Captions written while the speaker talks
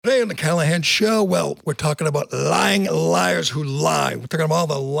Today on the Callahan Show, well, we're talking about lying liars who lie. We're talking about all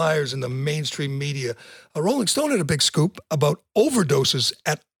the liars in the mainstream media. Rolling Stone had a big scoop about overdoses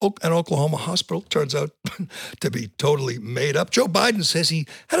at an Oklahoma hospital. Turns out to be totally made up. Joe Biden says he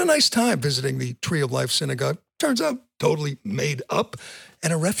had a nice time visiting the Tree of Life Synagogue. Turns out totally made up.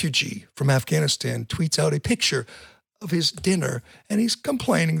 And a refugee from Afghanistan tweets out a picture of his dinner, and he's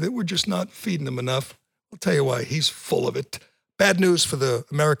complaining that we're just not feeding him enough. I'll tell you why. He's full of it. Bad news for the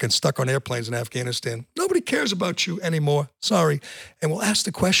Americans stuck on airplanes in Afghanistan. Nobody cares about you anymore. Sorry. And we'll ask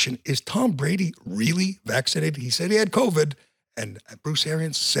the question, is Tom Brady really vaccinated? He said he had COVID, and Bruce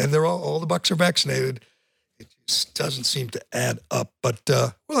Arians said all the Bucs are vaccinated. It just doesn't seem to add up. But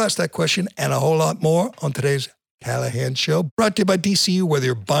we'll ask that question and a whole lot more on today's Callahan Show. Brought to you by DCU. Whether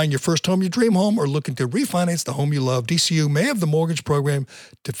you're buying your first home, your dream home, or looking to refinance the home you love, DCU may have the mortgage program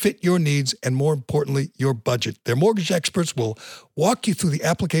to fit your needs and, more importantly, your budget. Their mortgage experts will walk you through the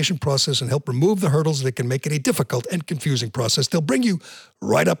application process and help remove the hurdles that can make it a difficult and confusing process. They'll bring you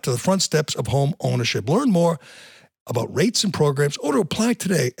right up to the front steps of home ownership. Learn more about rates and programs or to apply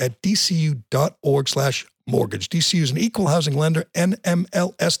today at dcu.org/mortgage. DCU is an equal housing lender,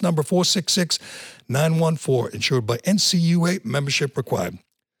 NMLS number 466914, insured by NCUA, membership required.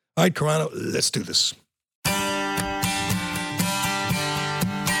 All right, Carano, let's do this.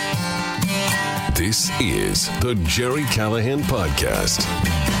 This is the Jerry Callahan Podcast.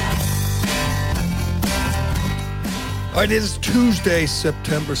 All right, it is Tuesday,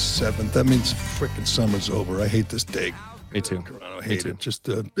 September 7th. That means frickin' summer's over. I hate this day. Me too. I hate it.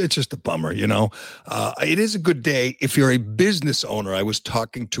 It's just a bummer, you know. It is a good day if you're a business owner. I was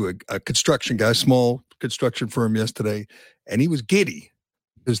talking to a construction guy, small construction firm yesterday, and he was giddy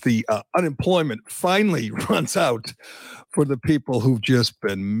because the unemployment finally runs out for the people who've just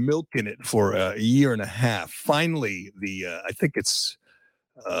been milking it for a year and a half. Finally, I think it's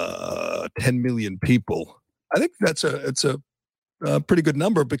 10 million people. I think it's a pretty good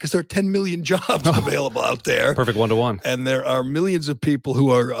number because there are 10 million jobs available out there. Perfect one-to-one. And there are millions of people who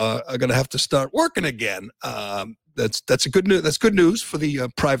are going to have to start working again. That's good news. That's good news for the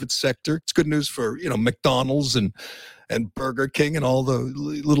private sector. It's good news for McDonald's and Burger King and all the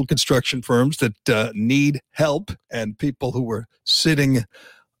little construction firms that need help, and people who were sitting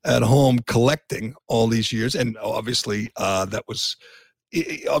at home collecting all these years. And obviously that was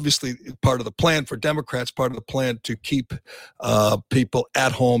obviously part of the plan for Democrats, part of the plan to keep people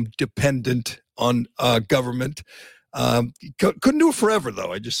at home dependent on government. Couldn't do it forever,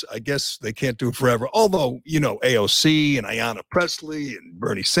 though. I guess they can't do it forever. Although, AOC and Ayanna Pressley and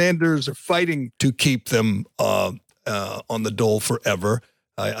Bernie Sanders are fighting to keep them on the dole forever.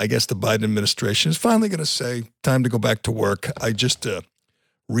 I guess the Biden administration is finally going to say, time to go back to work. I just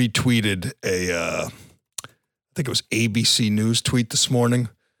retweeted I think it was ABC News tweet this morning.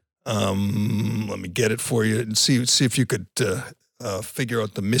 Let me get it for you and see if you could figure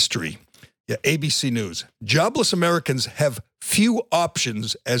out the mystery. Yeah, ABC News. Jobless Americans have few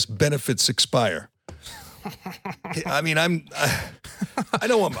options as benefits expire. I mean, I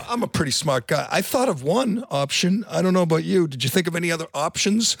know I'm a pretty smart guy. I thought of one option. I don't know about you. Did you think of any other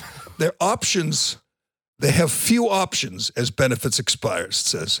options? Their options, they have few options as benefits expire, it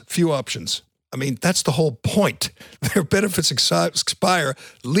says. Few options. I mean, that's the whole point. Their benefits expire,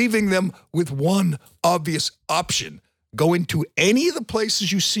 leaving them with one obvious option. Go into any of the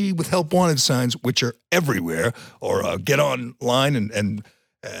places you see with help wanted signs, which are everywhere, or get online and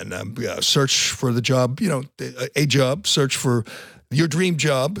search for the job, a job, search for your dream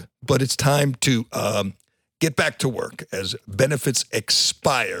job. But it's time to get back to work as benefits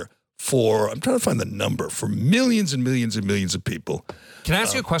expire for, I'm trying to find the number, for millions and millions and millions of people. Can I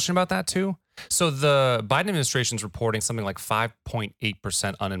ask you a question about that too? So the Biden administration is reporting something like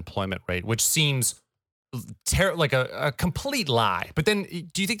 5.8% unemployment rate, which seems like a complete lie. But then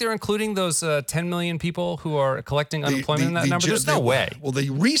do you think they're including those 10 million people who are collecting unemployment in that number? There's no way. Well, the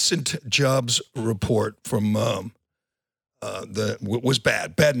recent jobs report from was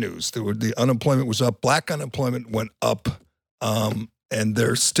bad news. The unemployment was up. Black unemployment went up. And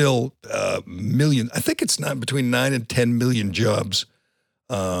there's still million. I think it's between 9 and 10 million jobs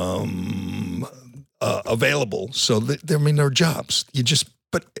available. So there are jobs.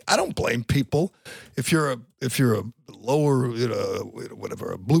 But I don't blame people. If you're a lower, a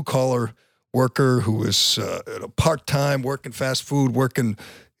blue collar worker who is part time, working fast food, working,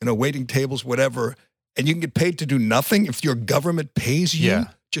 waiting tables, whatever, and you can get paid to do nothing. If your government pays you,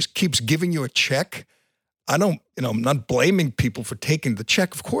 just keeps giving you a check. I'm not blaming people for taking the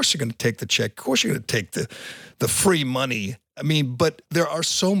check. Of course you're going to take the check. Of course you're going to take the free money. I mean, but there are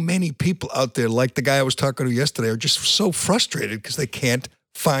so many people out there, like the guy I was talking to yesterday, are just so frustrated because they can't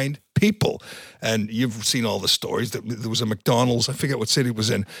find people. And you've seen all the stories. There was a McDonald's, I forget what city it was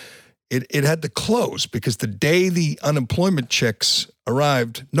in. It had to close because the day the unemployment checks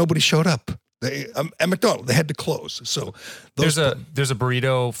arrived, nobody showed up. At McDonald's, they had to close. So there's a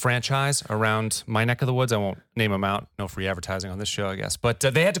burrito franchise around my neck of the woods. I won't name them out. No free advertising on this show, I guess. But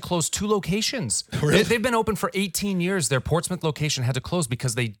they had to close 2 locations. Really? They've been open for 18 years. Their Portsmouth location had to close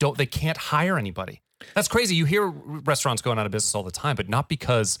because they can't hire anybody. That's crazy. You hear restaurants going out of business all the time, but not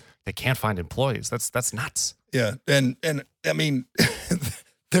because they can't find employees. That's nuts. Yeah, and I mean,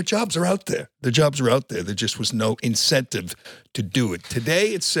 their jobs are out there. Their jobs are out there. There just was no incentive to do it.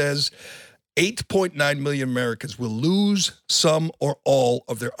 Today it says 8.9 million Americans will lose some or all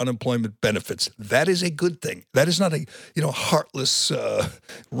of their unemployment benefits. That is a good thing. That is not a heartless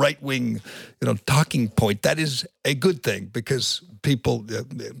right-wing talking point. That is a good thing because people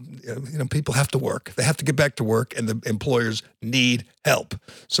people have to work. They have to get back to work, and the employers need help.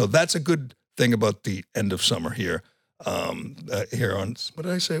 So that's a good thing about the end of summer here. Here on what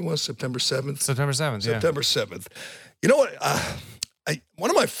did I say it was September 7th? September 7th. Yeah. September 7th. You know what? One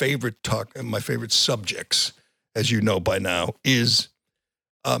of my favorite subjects, as you know by now, is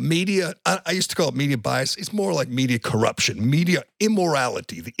media. I used to call it media bias. It's more like media corruption, media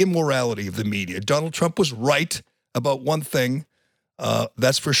immorality, the immorality of the media. Donald Trump was right about one thing,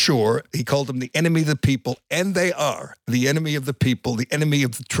 that's for sure. He called them the enemy of the people, and they are the enemy of the people, the enemy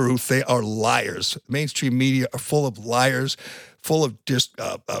of the truth. They are liars. Mainstream media are full of liars, full of just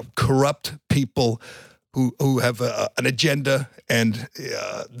corrupt people who have an agenda, and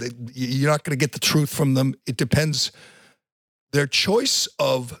you're not going to get the truth from them. It depends. Their choice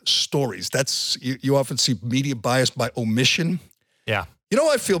of stories. That's you often see media bias by omission. Yeah. You know,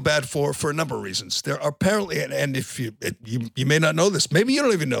 I feel bad for a number of reasons. There are apparently, and if you may not know this, maybe you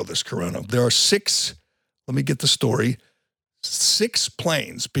don't even know this, Carano. There are 6. Let me get the story. 6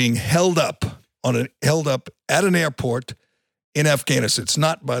 planes being held up at an airport in Afghanistan. It's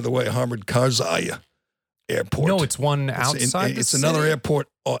not, by the way, Hamid Karzai Airport. No, it's one outside. It's another airport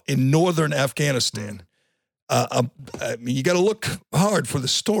in northern Afghanistan. I mean, you got to look hard for the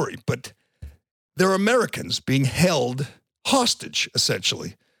story, but there are Americans being held hostage,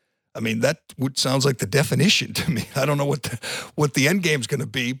 essentially. I mean, that sounds like the definition to me. I don't know what the end game's going to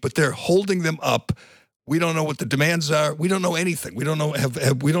be, but they're holding them up. We don't know what the demands are. We don't know anything. We don't know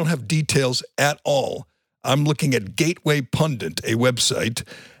we don't have details at all. I'm looking at Gateway Pundit, a website,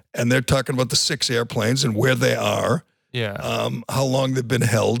 and they're talking about the 6 airplanes and where they are. Yeah. How long they've been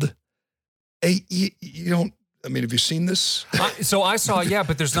held. Hey, you don't. I mean, have you seen this? So I saw, yeah,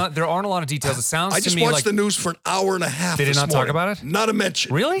 but there aren't a lot of details. It sounds to me like... I just watched the news for an hour and a half. They did not talk about it? Not a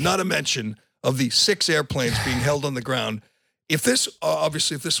mention. Really? Not a mention of the 6 airplanes being held on the ground. If this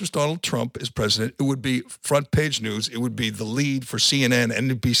was Donald Trump as president, it would be front page news. It would be the lead for CNN,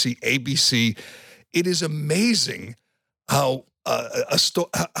 NBC, ABC. It is amazing how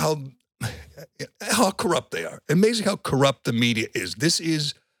corrupt they are. Amazing how corrupt the media is. This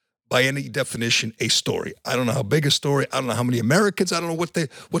is, by any definition, a story. I don't know how big a story. I don't know how many Americans. I don't know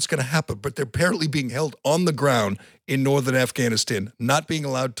what's going to happen. But they're apparently being held on the ground in northern Afghanistan, not being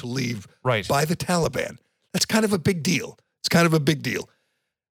allowed to leave by the Taliban. That's kind of a big deal. It's kind of a big deal.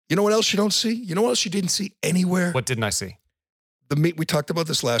 You know what else you don't see? You know what else you didn't see anywhere? What didn't I see? We talked about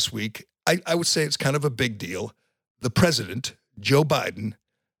this last week. I would say it's kind of a big deal. The president, Joe Biden,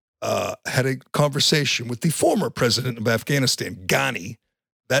 had a conversation with the former president of Afghanistan, Ghani,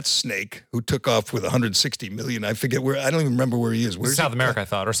 that snake who took off with 160 million. I forget where. I don't even remember where he is. Where's South America, I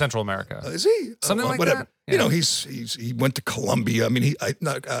thought, or Central America. Is he? Something like whatever. that? Yeah. You know, he went to Colombia. I mean, I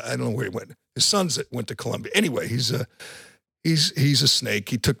don't know where he went. His sons went to Colombia. Anyway, he's a snake.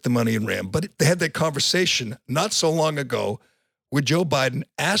 He took the money and ran. But they had that conversation not so long ago where Joe Biden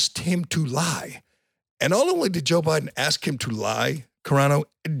asked him to lie. And not only did Joe Biden ask him to lie, Carano,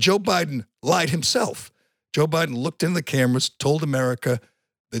 Joe Biden lied himself. Joe Biden looked in the cameras, told America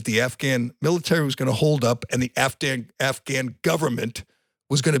that the Afghan military was going to hold up and the Afghan government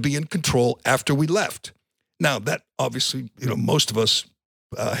was going to be in control after we left. Now, that obviously, most of us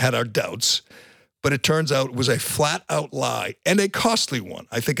had our doubts, but it turns out it was a flat-out lie and a costly one.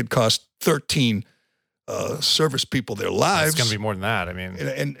 I think it cost 13 service people their lives. It's going to be more than that. I mean,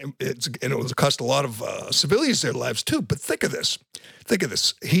 and it was cost a lot of civilians their lives too. But think of this.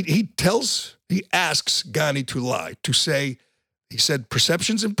 He asks Ghani to lie, to say. He said,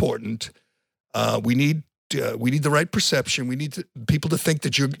 perception's important. We need the right perception. We need people to think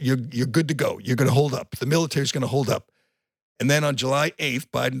that you're good to go. You're going to hold up. The military's going to hold up. And then on July 8th,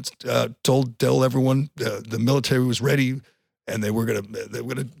 Biden told everyone the military was ready and they were gonna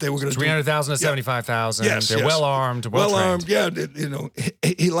 300,000 to 75,000. Yes, They're well armed, well armed. trained. Yeah, you know,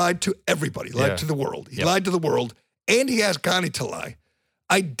 he lied to everybody. Lied to the world. He lied to the world, and he asked Ghani to lie.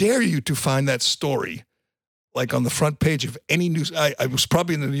 I dare you to find that story, like on the front page of any news. I was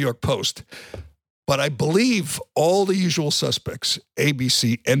probably in the New York Post, but I believe all the usual suspects: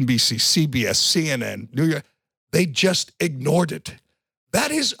 ABC, NBC, CBS, CNN, New York. They just ignored it.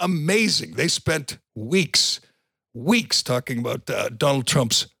 That is amazing. They spent weeks talking about Donald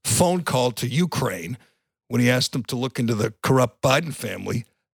Trump's phone call to Ukraine when he asked them to look into the corrupt Biden family.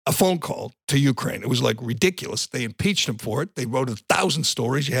 A phone call to Ukraine. It was like ridiculous. They impeached him for it. They wrote 1,000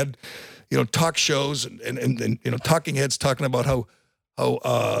 stories. You had, talk shows and talking heads talking about how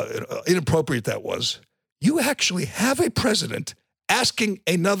inappropriate that was. You actually have a president asking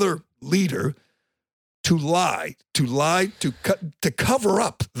another leader to lie, to cover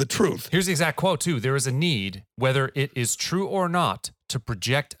up the truth. Here's the exact quote, too. There is a need, whether it is true or not, to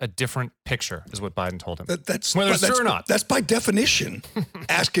project a different picture, is what Biden told him. Whether it's true or not. That's by definition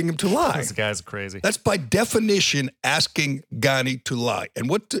asking him to lie. This guy's crazy. That's by definition asking Ghani to lie. And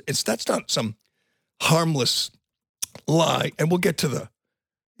that's not some harmless lie. And we'll get to the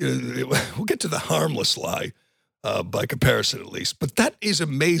harmless lie by comparison, at least. But that is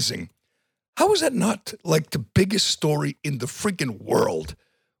amazing. How is that not like the biggest story in the freaking world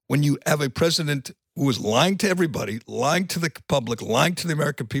when you have a president who is lying to everybody, lying to the public, lying to the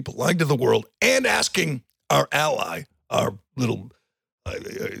American people, lying to the world, and asking our ally, our little,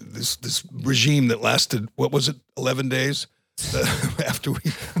 this regime that lasted, 11 days after we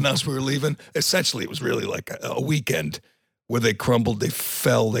announced we were leaving? Essentially, it was really like a weekend where they crumbled, they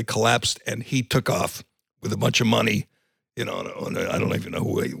fell, they collapsed, and he took off with a bunch of money. I don't even know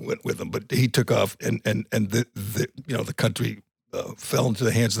who he went with him, but he took off, and the country fell into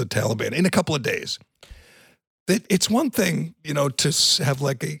the hands of the Taliban in a couple of days. It's one thing, to have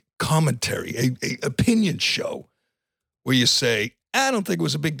like a commentary, a opinion show where you say, I don't think it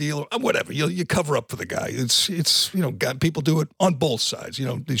was a big deal, or whatever. You cover up for the guy. It's people do it on both sides.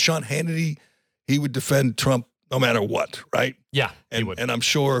 Sean Hannity, he would defend Trump no matter what, right? Yeah, he would. And I'm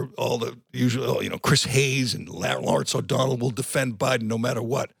sure all the usual, Chris Hayes and Lawrence O'Donnell will defend Biden no matter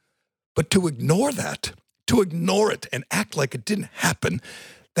what. But to ignore that, to ignore it and act like it didn't happen,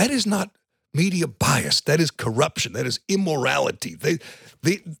 that is not media bias. That is corruption. That is immorality.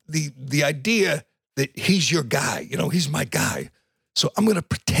 The idea that he's your guy, he's my guy, so I'm going to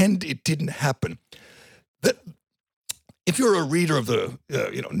pretend it didn't happen. That if you're a reader of the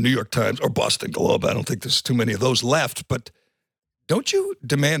New York Times or Boston Globe, I don't think there's too many of those left, but don't you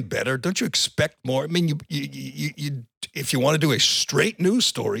demand better? Don't you expect more? I mean, you if you want to do a straight news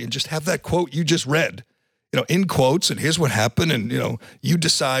story and just have that quote you just read, in quotes, and here's what happened, and you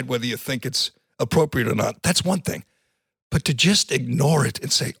decide whether you think it's appropriate or not. That's one thing, but to just ignore it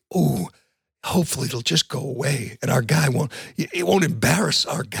and say, "Oh, hopefully it'll just go away, and our guy won't. It won't embarrass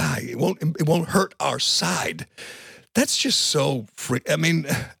our guy. It won't hurt our side." That's just so free. I mean,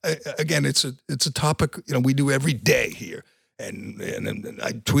 again, it's a topic we do every day here, and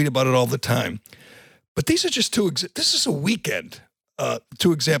I tweet about it all the time. But these are just two. This is a weekend.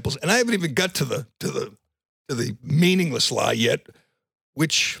 2 examples, and I haven't even got to the meaningless lie yet,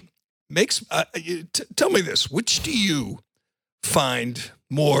 which makes. Tell me this: which do you find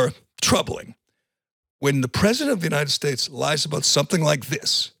more troubling? When the president of the United States lies about something like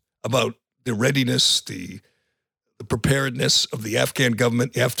this, about the readiness, the preparedness of the Afghan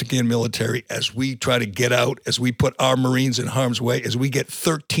government, the Afghan military, as we try to get out, as we put our Marines in harm's way, as we get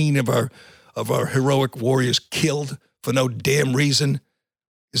 13 of our heroic warriors killed for no damn reason.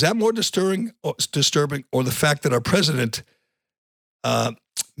 Is that more disturbing, or the fact that our president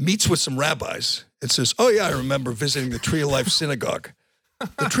meets with some rabbis and says, "Oh yeah, I remember visiting the Tree of Life Synagogue."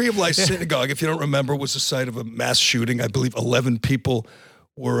 The Tree of Life Synagogue, if you don't remember, was the site of a mass shooting. I believe 11 people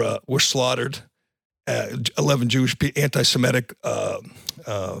were slaughtered. 11 Jewish anti-Semitic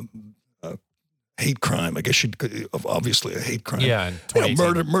hate crime. I guess obviously a hate crime. Yeah, in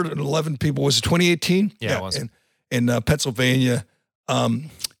murdered 11 people. Was it 2018? Yeah, it was. In Pennsylvania.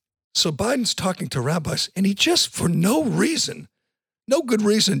 So Biden's talking to rabbis, and he just, for no good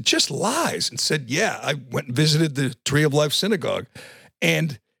reason, just lies and said, "Yeah, I went and visited the Tree of Life Synagogue,"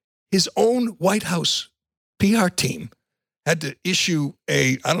 and his own White House PR team had to issue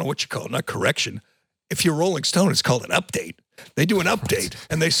I don't know what you call it, not correction. If you're Rolling Stone, it's called an update. They do an update,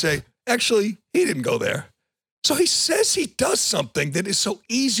 and they say, actually, he didn't go there. So he says he does something that is so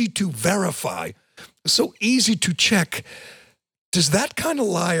easy to verify, so easy to check. Does that kind of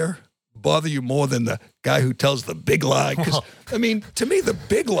liar bother you more than the guy who tells the big lie? Because, I mean, to me, the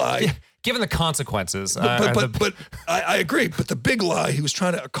big lie given the consequences. But I agree. But the big lie, he was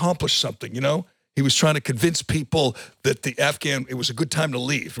trying to accomplish something, you know? He was trying to convince people that the Afghan, it was a good time to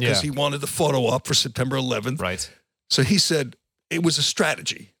leave because he wanted the photo op for September 11th. Right. So he said it was a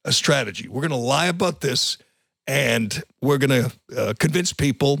strategy. We're going to lie about this, and we're going to convince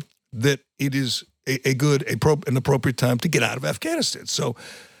people that it is an appropriate time to get out of Afghanistan. So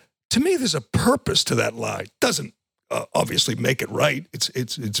to me, there's a purpose to that lie. It doesn't obviously make it right.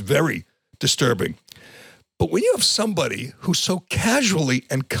 It's very disturbing. But when you have somebody who so casually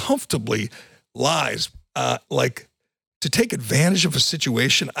and comfortably lies, like to take advantage of a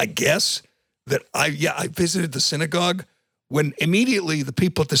situation, I guess, that I visited the synagogue, when immediately the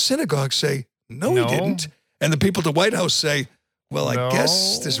people at the synagogue say, no, he didn't. And the people at the White House say, well, I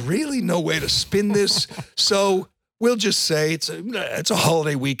guess there's really no way to spin this. So we'll just say it's a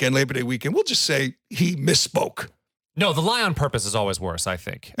holiday weekend, Labor Day weekend. We'll just say he misspoke. No, the lie on purpose is always worse, I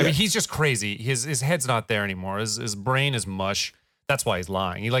think. I mean, he's just crazy. His head's not there anymore. His brain is mush. That's why he's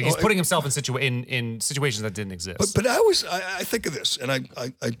lying. He's putting himself in situations that didn't exist. But I think of this, and I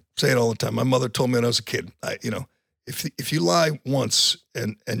say it all the time. My mother told me when I was a kid, if you lie once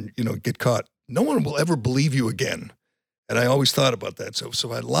and get caught, no one will ever believe you again. And I always thought about that.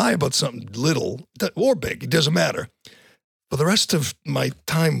 So I lie about something little or big, it doesn't matter. For the rest of my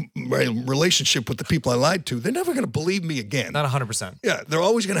time, my relationship with the people I lied to, they're never going to believe me again. Not 100%. Yeah, they're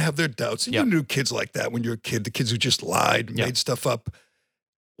always going to have their doubts. And you knew kids like that when you're a kid, the kids who just lied, made stuff up.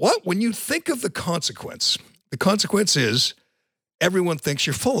 When you think of the consequence is everyone thinks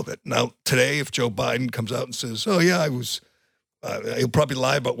you're full of it. Now, today, if Joe Biden comes out and says, oh, yeah, I was, he'll probably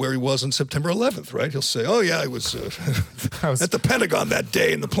lie about where he was on September 11th, right? He'll say, oh, yeah, I was at the Pentagon that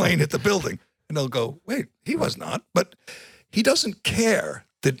day and the plane hit the building. And they'll go, wait, he was not. But he doesn't care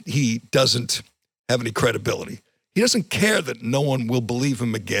that he doesn't have any credibility. He doesn't care that no one will believe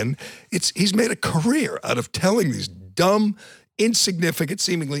him again. He's made a career out of telling these dumb,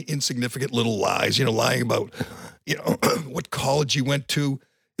 seemingly insignificant little lies, lying about, what college he went to.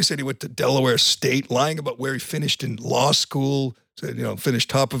 He said he went to Delaware State, lying about where he finished in law school, said, finished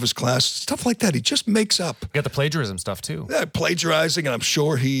top of his class, stuff like that. He just makes up. You got the plagiarism stuff, too. Yeah, plagiarizing, and I'm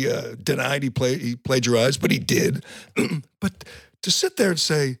sure he denied he plagiarized, but he did. But to sit there and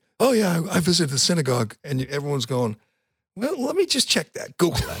say, oh, yeah, I visited the synagogue, and everyone's going, well, let me just check that.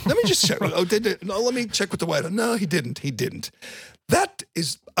 Google that. Let me just check. Let me check with the White House. No, he didn't. That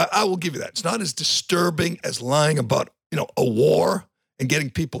is, I will give you that. It's not as disturbing as lying about, a war and getting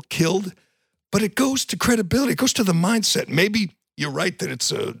people killed, but it goes to credibility. It goes to the mindset. Maybe you're right that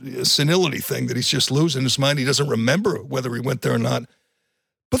it's a senility thing, that he's just losing his mind. He doesn't remember whether he went there or not.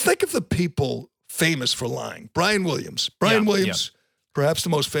 But think of the people famous for lying. Brian Williams. Perhaps the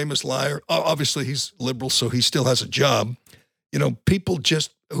most famous liar. Obviously, he's liberal, so he still has a job. People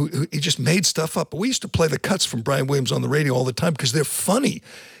he just made stuff up. We used to play the cuts from Brian Williams on the radio all the time because they're funny.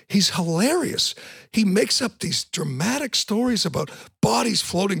 He's hilarious. He makes up these dramatic stories about bodies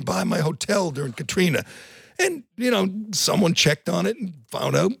floating by my hotel during Katrina. And, someone checked on it and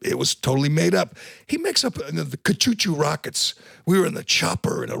found out it was totally made up. He makes up the Kachuchu rockets. We were in the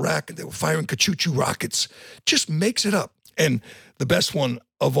chopper in Iraq and they were firing Kachuchu rockets. Just makes it up. And the best one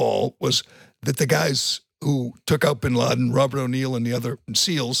of all was that the guys who took out bin Laden, Robert O'Neill and the other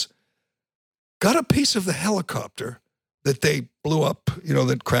SEALs, got a piece of the helicopter that they blew up,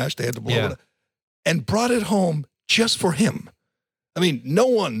 that crashed, they had to blow it up, and brought it home just for him. I mean, no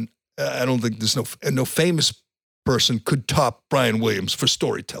one, I don't think there's no famous person could top Brian Williams for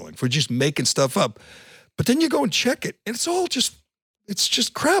storytelling, for just making stuff up. But then you go and check it, and it's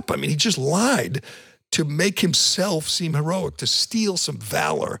just crap. I mean, he just lied to make himself seem heroic, to steal some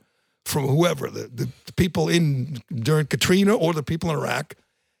valor from whoever, the people during Katrina or the people in Iraq.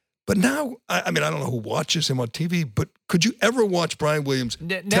 But now, I don't know who watches him on TV, but could you ever watch Brian Williams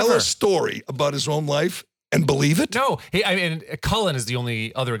tell a story about his own life and believe it? No. Cullen is the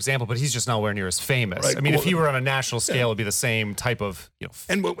only other example, but he's just nowhere near as famous. Right. I mean, if he were on a national scale, it'd be the same type of,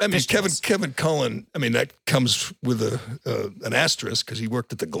 And Kevin Cullen, that comes with an asterisk because he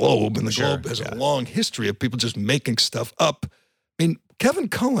worked at the Globe, and the Globe has a long history of people just making stuff up. I mean, Kevin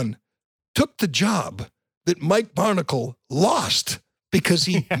Cullen took the job that Mike Barnacle lost because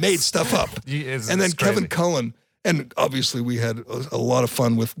he made stuff up. And then Kevin Cullen, and obviously we had a lot of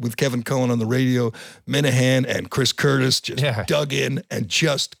fun with Kevin Cullen on the radio. Minahan and Chris Curtis just dug in and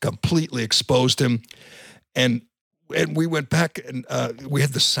just completely exposed him. And we went back and we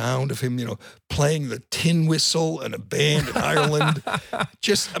had the sound of him, playing the tin whistle and a band in Ireland.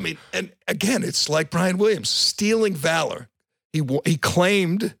 And again, it's like Brian Williams, stealing valor. He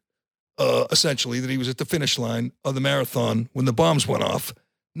claimed essentially that he was at the finish line of the marathon when the bombs went off.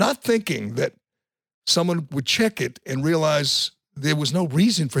 not thinking that someone would check it and realize there was no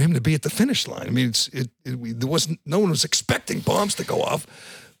reason for him to be at the finish line. I mean, there wasn't, no one was expecting bombs to go off.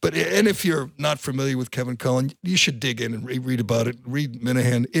 But, and if you're not familiar with Kevin Cullen, you should dig in and read about it. Read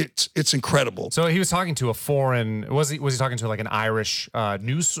Minahan. It's incredible. So he was talking to a foreign, was he talking to like an Irish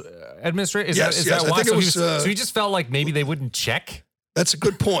news administrator? Yes, yes. That why? I think it was, so he just felt like maybe they wouldn't check? That's a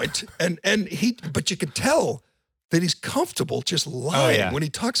good point. But you could tell that he's comfortable just lying when he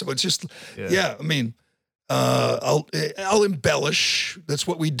talks about it. It's just, I mean, I'll embellish. That's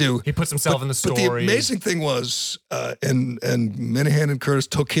what we do. He puts himself in the story. But the amazing thing was, and Minahan and Curtis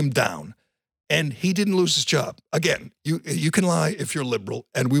took him down, and he didn't lose his job. Again, you can lie if you're liberal,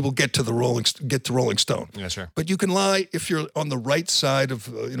 and we will get to Rolling Stone. Yeah, sure. But you can lie if you're on the right side of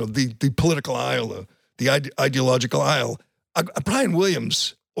the political aisle, the ideological aisle. Brian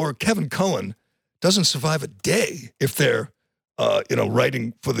Williams or Kevin Cullen doesn't survive a day if they're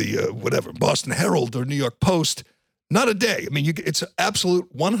writing for the Boston Herald or New York Post. Not a day. I mean, it's an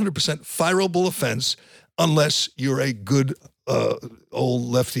absolute 100% fireable offense unless you're a good old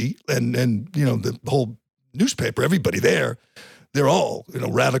lefty, and the whole newspaper, everybody there, they're all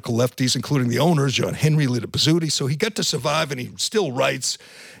radical lefties, including the owners, John Henry, Lita Pizzuti. So he got to survive, and he still writes,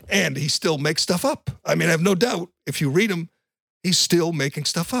 and he still makes stuff up. I mean, I have no doubt if you read him, he's still making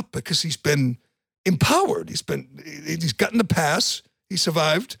stuff up because he's been empowered. He's gotten the pass. He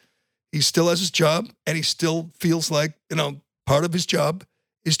survived. He still has his job, and he still feels like, part of his job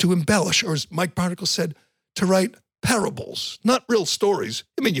is to embellish, or as Mike Barnacle said, to write parables, not real stories.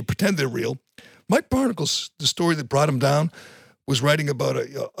 I mean, you pretend they're real. Mike Barnacle's, the story that brought him down was writing about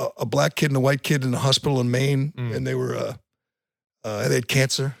a black kid and a white kid in a hospital in Maine, and they were, they had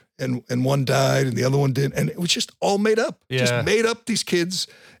cancer. And one died and the other one didn't. And it was just all made up. Yeah. Just made up these kids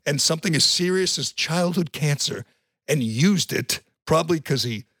and something as serious as childhood cancer, and used it probably because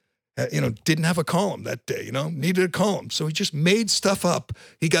he, didn't have a column that day, needed a column. So he just made stuff up.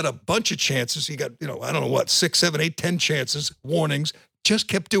 He got a bunch of chances. He got, I don't know what, 6, 7, 8, 10 chances, warnings, just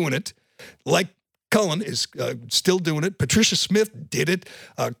kept doing it. Like Cullen is still doing it. Patricia Smith did it.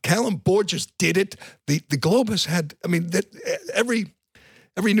 Callum Borges did it. The Globe has had, every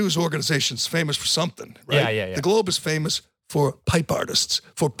news organization is famous for something, right? Yeah. The Globe is famous for pipe artists,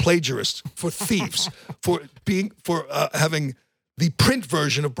 for plagiarists, for thieves, for having the print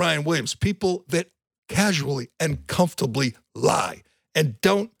version of Brian Williams, people that casually and comfortably lie and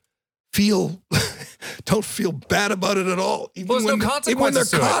don't feel bad about it at all. Even when they're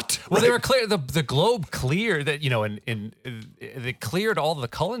caught. Well, they were clear. The Globe cleared that, they cleared all the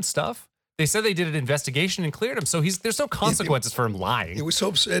Cullen stuff. They said they did an investigation and cleared him, so there's no consequences for him lying. It was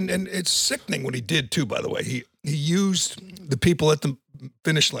so, and it's sickening what he did too. By the way, he used the people at the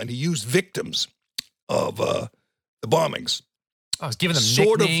finish line. He used victims of the bombings. I was giving them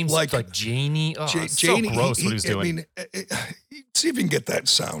nicknames like Janie. Oh, Janie, so gross what he was doing. See if you can get that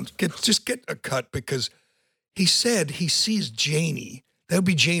sound. Just get a cut, because he said he sees Janie. That would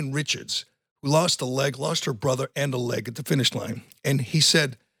be Jane Richards, who lost a leg, lost her brother and a leg at the finish line, and he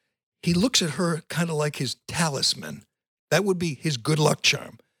said he looks at her kind of like his talisman. That would be his good luck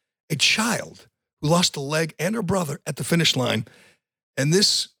charm. A child who lost a leg and her brother at the finish line. And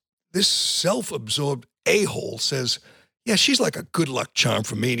this self-absorbed a-hole says, yeah, she's like a good luck charm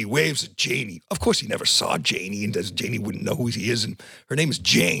for me. And he waves at Janie. Of course, he never saw Janie, and Janie wouldn't know who he is. And her name is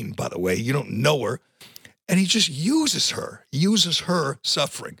Jane, by the way. You don't know her. And he just uses her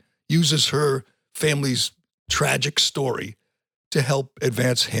suffering, uses her family's tragic story to help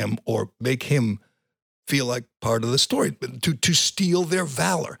advance him or make him feel like part of the story, to steal their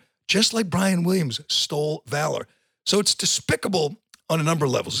valor, just like Brian Williams stole valor. So it's despicable on a number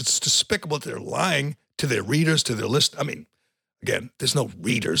of levels. It's despicable that they're lying to their readers, to their list. I mean, again, there's no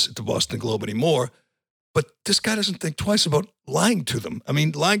readers at the Boston Globe anymore, but this guy doesn't think twice about lying to them. I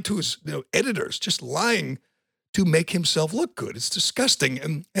mean, lying to his editors, just lying to make himself look good. It's disgusting.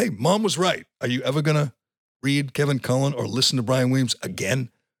 And hey, Mom was right. Are you ever going to read Kevin Cullen or listen to Brian Williams again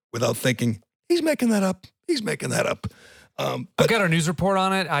without thinking, he's making that up? He's making that up. I've got our news report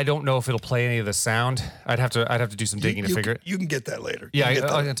on it. I don't know if it'll play any of the sound. I'd have to do some digging to figure it. You can get that later. Yeah,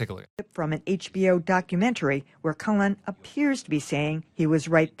 I'll take a look. From an HBO documentary where Cullen appears to be saying he was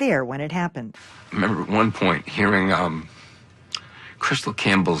right there when it happened. I remember at one point hearing Crystal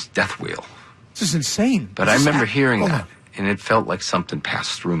Campbell's Death Wheel. This is insane. But I remember hearing that, and it felt like something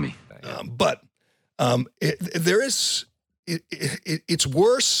passed through me. It's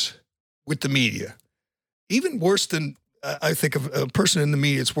worse with the media. Even worse than, I think, of a person in the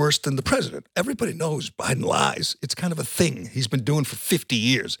media, it's worse than the president. Everybody knows Biden lies. It's kind of a thing he's been doing for 50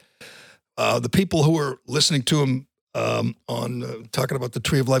 years. The people who are listening to him on talking about the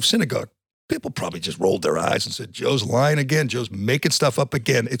Tree of Life Synagogue. People probably just rolled their eyes and said, Joe's lying again. Joe's making stuff up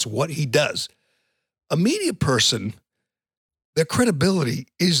again. It's what he does. A media person, their credibility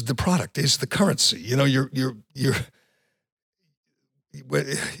is the product, is the currency. You know, your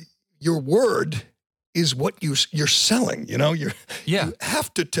word is what you're selling. You know, you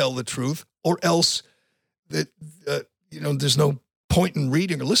have to tell the truth, or else that there's no point in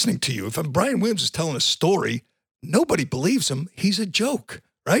reading or listening to you. If Brian Williams is telling a story, nobody believes him. He's a joke,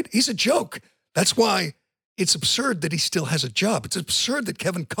 right? He's a joke. That's why it's absurd that he still has a job. It's absurd that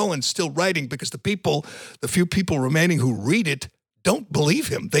Kevin Cullen's still writing, because the few people remaining who read it don't believe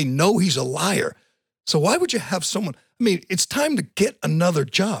him. They know he's a liar. So why would you have someone? I mean, it's time to get another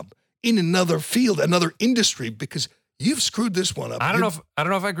job in another field, another industry, because you've screwed this one up. I don't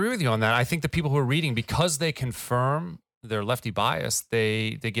know if I agree with you on that. I think the people who are reading, because they confirm their lefty bias,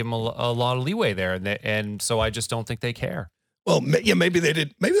 they give them a lot of leeway there, and so I just don't think they care. Well, yeah, maybe they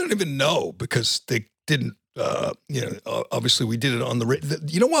did. Maybe they don't even know, because they didn't. Obviously, we did it on the.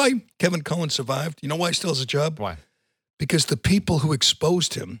 You know why Kevin Cullen survived? You know why he still has a job? Why? Because the people who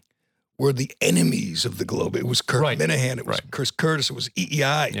exposed him were the enemies of the Globe. It was Kirk Minahan. It was Chris Curtis. It was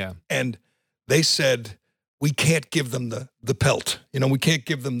EEI. Yeah. And they said, we can't give them the pelt. You know, we can't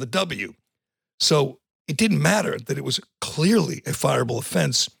give them the W. So it didn't matter that it was clearly a fireable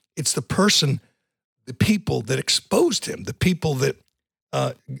offense. It's the people that exposed him, the people that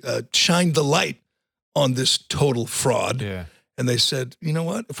shined the light on this total fraud. Yeah. And they said, you know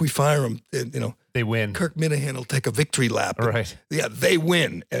what? If we fire him, they win. Kirk Minahan will take a victory lap. Right. Yeah, they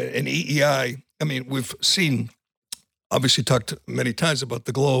win. And EEI, I mean, we've seen, obviously talked many times about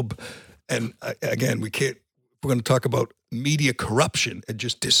the Globe. And again, we're going to talk about media corruption and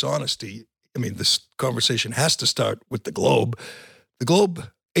just dishonesty. I mean, this conversation has to start with the Globe. The Globe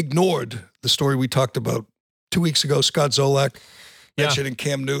ignored the story we talked about 2 weeks ago. Scott Zolak mentioning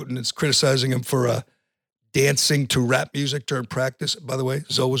Cam Newton and criticizing him for dancing to rap music during practice. By the way,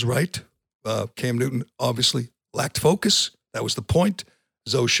 Zoe was right. Cam Newton obviously lacked focus. That was the point.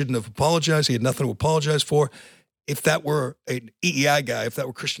 Zoe shouldn't have apologized. He had nothing to apologize for. If that were an EEI guy, if that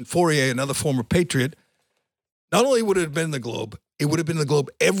were Christian Fourier, another former Patriot, not only would it have been the Globe, it would have been the Globe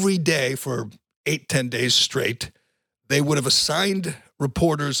every day for 8-10 days straight. They would have assigned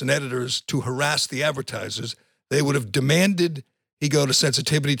reporters and editors to harass the advertisers. They would have demanded he go to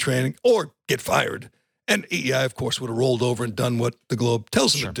sensitivity training or get fired. And EEI, of course, would have rolled over and done what the Globe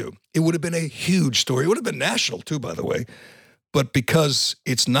tells them to do. It would have been a huge story. It would have been national, too, by the way. But because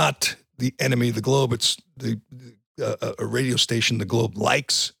it's not the enemy of the Globe, it's a radio station the Globe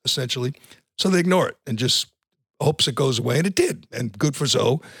likes, essentially. So they ignore it and just hopes it goes away. And it did. And good for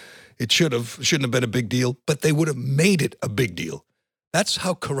Zoe. It shouldn't have been a big deal, but they would have made it a big deal. That's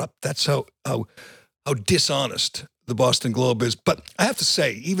how corrupt, that's how dishonest the Boston Globe is. But I have to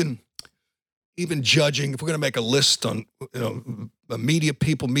say, even judging, if we're going to make a list on media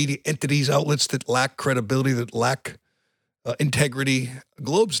people, media entities, outlets that lack credibility, that lack integrity,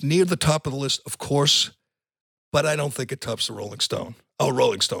 Globe's near the top of the list, of course, but I don't think it tops the Rolling Stone. Oh,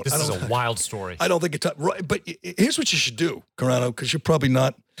 Rolling Stone. This is a wild story. I don't think it tops. But here's what you should do, Carano, because you're probably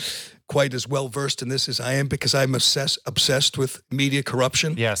not quite as well versed in this as I am, because I'm obsessed with media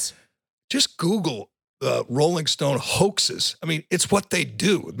corruption. Yes. Just Google Rolling Stone hoaxes. I mean, it's what they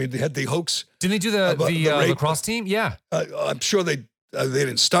do. I mean, they had the hoax. Didn't they do the lacrosse team? Yeah. I'm sure they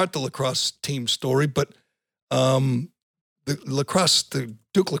didn't start the lacrosse team story, but the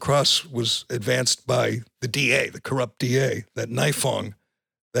Duke lacrosse was advanced by the DA, the corrupt DA, that Nifong,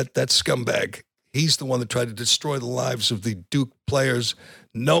 that scumbag. He's the one that tried to destroy the lives of the Duke players,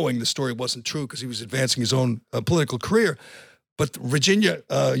 knowing the story wasn't true because he was advancing his own political career. But Virginia,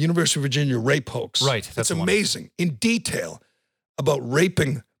 University of Virginia rape hoax. Right. That's amazing. In detail about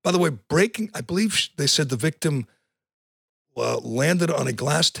raping. By the way, I believe they said the victim landed on a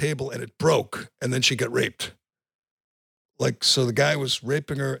glass table and it broke, and then she got raped. So the guy was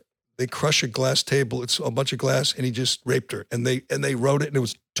raping her. They crush a glass table. It's a bunch of glass, and he just raped her. And they wrote it, and it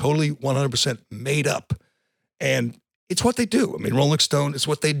was totally 100% made up. And it's what they do. I mean, Rolling Stone is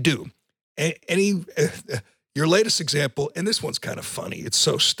what they do. Your latest example, and this one's kind of funny. It's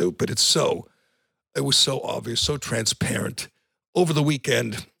so stupid. It was so obvious, so transparent. Over the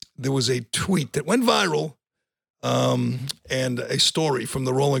weekend, there was a tweet that went viral, and a story from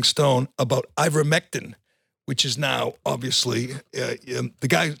the Rolling Stone about Ivermectin, which is now obviously the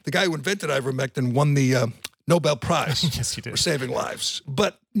guy who invented Ivermectin won the Nobel Prize yes, he did. For saving lives.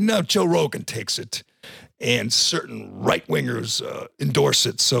 But now Joe Rogan takes it, and certain right-wingers endorse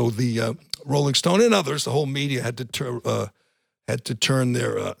it. So the Rolling Stone and others, the whole media had to had to turn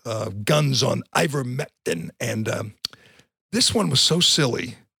their guns on ivermectin. And this one was so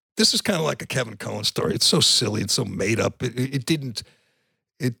silly. This is kind of like a Kevin Cohen story. It's so silly. It's so made up. It didn't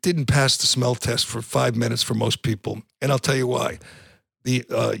pass the smell test for 5 minutes for most people. And I'll tell you why. Do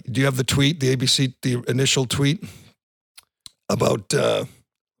you have the tweet, the ABC, the initial tweet about, get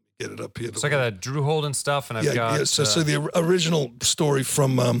it up here. So I got that Drew Holden stuff, and I've got... Yeah, so the original story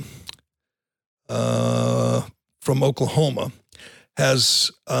from Oklahoma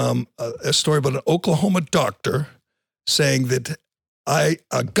has a story about an Oklahoma doctor saying that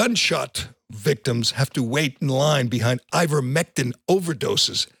gunshot victims have to wait in line behind ivermectin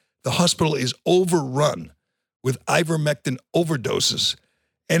overdoses. The hospital is overrun with ivermectin overdoses.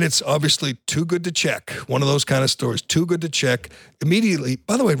 And it's obviously too good to check. One of those kind of stories, too good to check. Immediately,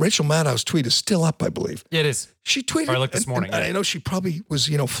 by the way, Rachel Maddow's tweet is still up, I believe. Yeah, it is. She tweeted. I looked this morning. And I know she probably was,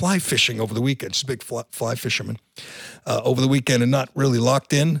 fly fishing over the weekend. She's a big fly fisherman over the weekend and not really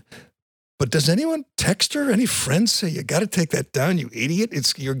locked in. But does anyone text her? Any friends say, you got to take that down, you idiot?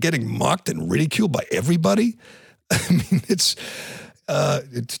 You're getting mocked and ridiculed by everybody. I mean, it's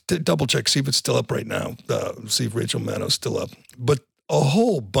double check, see if it's still up right now. See if Rachel Maddow's still up. But a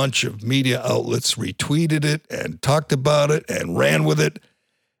whole bunch of media outlets retweeted it and talked about it and ran with it.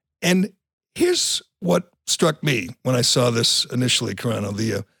 And here's what struck me when I saw this initially, Carano,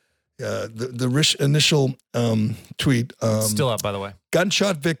 the initial tweet. Still up, by the way.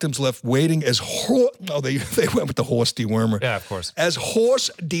 Gunshot victims left waiting as they went with the horse dewormer. Yeah, of course. As horse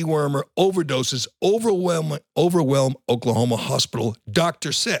dewormer overdoses overwhelm Oklahoma hospital,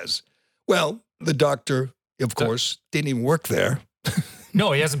 doctor says. Well, the doctor, of course, didn't even work there.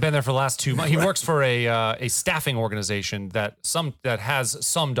 No, he hasn't been there for the last 2 months. He works for a staffing organization that has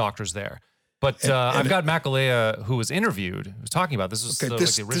some doctors there. But I've got Makalea, who was interviewed, who was talking about this. Okay, the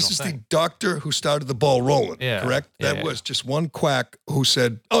original this is thing. the doctor who started the ball rolling, correct? Yeah, That was just one quack who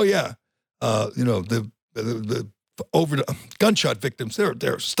said, "Oh yeah, the gunshot victims,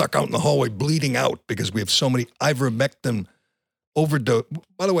 they're stuck out in the hallway bleeding out because we have so many ivermectin overdose."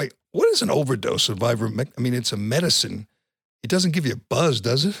 By the way, what is an overdose of ivermectin? I mean, it's a medicine. It doesn't give you a buzz,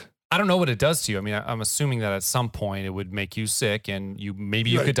 does it? I don't know what it does to you. I mean, I'm assuming that at some point it would make you sick and you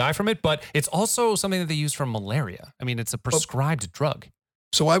could die from it, but it's also something that they use for malaria. I mean, it's a prescribed drug.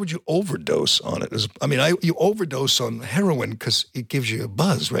 So why would you overdose on it? You overdose on heroin because it gives you a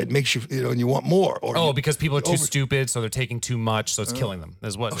buzz, right? It makes you, and you want more. Because people are too stupid, so they're taking too much, so it's killing them.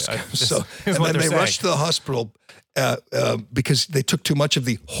 Is what. And then they rushed to the hospital because they took too much of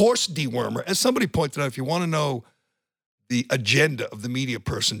the horse dewormer. As somebody pointed out, if you want to know the agenda of the media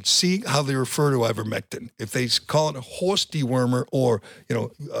person, see how they refer to ivermectin. If they call it a horse dewormer or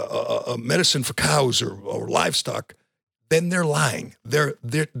a medicine for cows or livestock, then they're lying. They're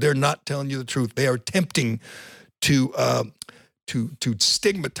not telling you the truth. They are attempting to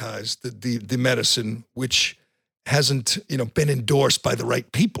stigmatize the medicine, which hasn't been endorsed by the right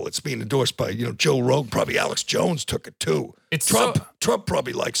people. It's being endorsed by Joe Rogan. Probably Alex Jones took it too. Trump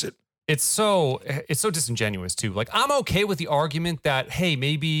probably likes it. It's so disingenuous too. Like, I'm okay with the argument that, hey,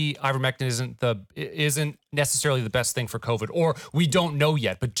 maybe ivermectin isn't necessarily the best thing for COVID, or we don't know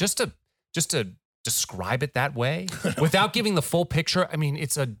yet. But just to describe it that way without giving the full picture, I mean,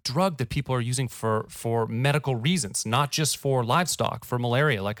 it's a drug that people are using for medical reasons, not just for livestock, for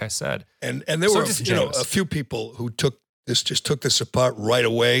malaria, like I said. And there were a few people who took this apart right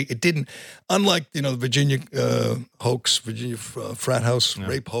away. It didn't, unlike the Virginia hoax, Virginia frat house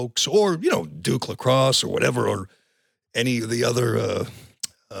rape hoax, or Duke lacrosse or whatever, or any of the other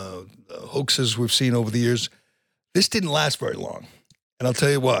hoaxes we've seen over the years. This didn't last very long, and I'll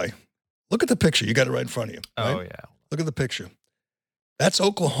tell you why. Look at the picture. You got it right in front of you. Right? Oh yeah. Look at the picture. That's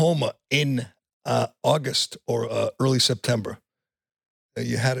Oklahoma in August or early September.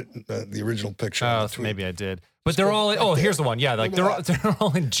 You had it, the original picture. Oh, maybe I did. But they're all here's the one. Yeah, like they're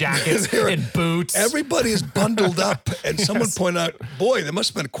all in jackets and boots. Everybody is bundled up. And someone pointed out, boy, there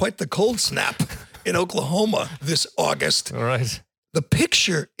must have been quite the cold snap in Oklahoma this August. All right. The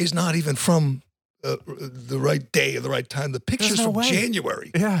picture is not even from the right day or the right time. The picture's from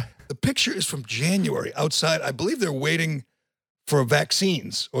January. Yeah. The picture is from January outside. I believe they're waiting for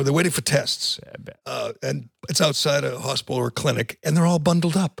vaccines or they're waiting for tests. And it's outside a hospital or a clinic, and they're all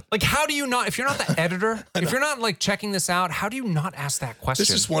bundled up. Like, how do you not, if you're not the editor, if you're not like checking this out, how do you not ask that question? This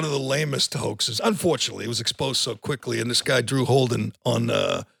is one of the lamest hoaxes. Unfortunately, it was exposed so quickly, and this guy, Drew Holden, on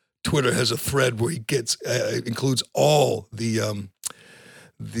Twitter has a thread where he includes all the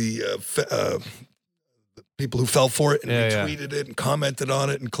people who fell for it and retweeted it and commented on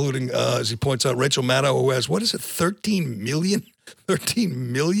it, including, as he points out, Rachel Maddow, who has, 13 million?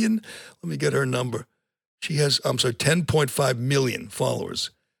 13 million? Let me get her number. She has, 10.5 million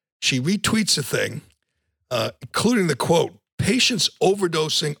followers. She retweets a thing, including the quote, patients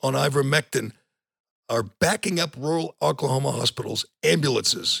overdosing on ivermectin are backing up rural Oklahoma hospitals,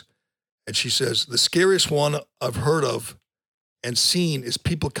 ambulances. And she says, the scariest one I've heard of and seen is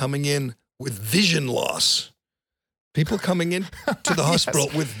people coming in with vision loss. People coming in to the hospital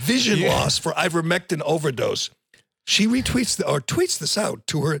with vision loss for ivermectin overdose. She retweets tweets this out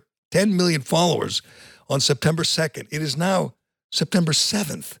to her 10 million followers on September 2nd. It is now September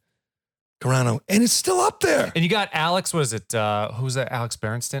 7th, Carano, and it's still up there. And you got Alex, what is it? Who was that? Alex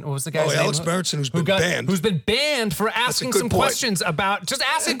Berenstain? What was the guy's name? Alex Berenstain, who's been banned. Who's been banned for asking some questions about, just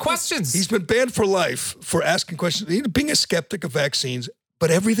asking questions. He's been banned for life for asking questions, being a skeptic of vaccines,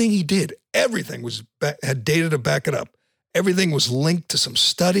 but everything he did, everything had data to back it up. Everything was linked to some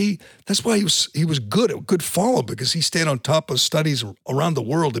study. That's why he was a good follow, because he stayed on top of studies around the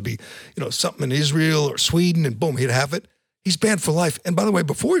world to be, something in Israel or Sweden, and boom, he'd have it. He's banned for life. And by the way,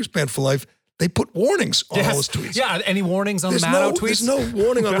 before he was banned for life, they put warnings on all his tweets. Yeah, any warnings on the Maddow tweets? There's no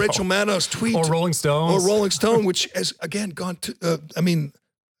warning on Rachel Maddow's tweet. Or Rolling Stone. Or Rolling Stone, which has, again, gone to, I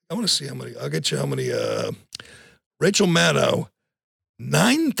want to see how many, I'll get you how many, Rachel Maddow,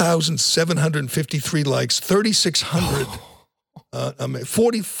 9,753 likes, 3,600,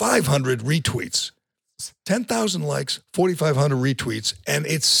 4,500 retweets, 10,000 likes, 4,500 retweets, and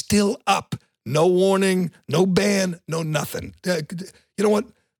it's still up. No warning, no ban, no nothing. You know what?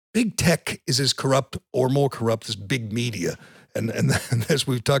 Big tech is as corrupt or more corrupt as big media. And as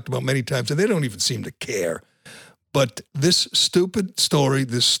we've talked about many times, and they don't even seem to care. But this stupid story,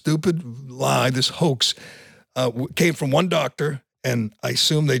 this stupid lie, this hoax came from one doctor, and I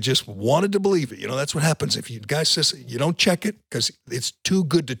assume they just wanted to believe it. That's what happens if you guys says you don't check it because it's too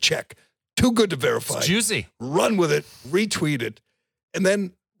good to check, too good to verify. It's juicy. Run with it, retweet it, and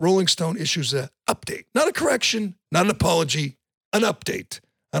then Rolling Stone issues an update, not a correction, not an apology, an update.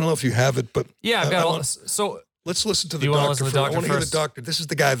 I don't know if you have it, but yeah, so let's listen to the doctor. I want to hear the doctor. This is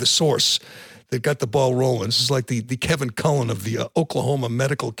the guy, the source, that got the ball rolling. This is like the Kevin Cullen of the Oklahoma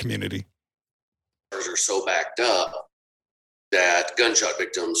medical community. Are so backed up that gunshot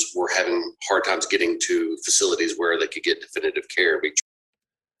victims were having hard times getting to facilities where they could get definitive care.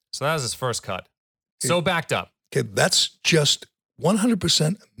 So that was his first cut. So backed up. Okay, that's just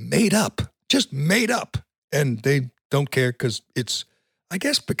 100% made up. Just made up. And they don't care because it's, I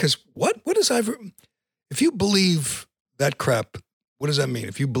guess, because what is if you believe that crap, what does that mean?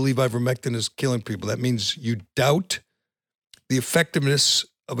 If you believe ivermectin is killing people, that means you doubt the effectiveness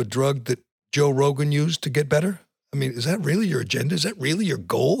of a drug that Joe Rogan used to get better? I mean, is that really your agenda? Is that really your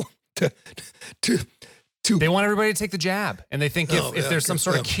goal? They want everybody to take the jab, and they think if there's some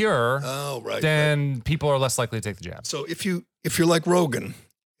sort of cure, then people are less likely to take the jab. So if you're like Rogan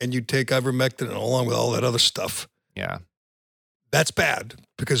and you take ivermectin along with all that other stuff, that's bad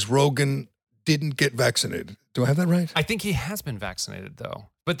because Rogan didn't get vaccinated. Do I have that right? I think he has been vaccinated though,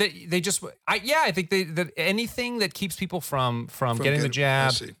 but I think that anything that keeps people from getting the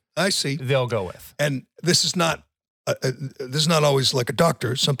jab, I see. They'll go with. And this is not always like a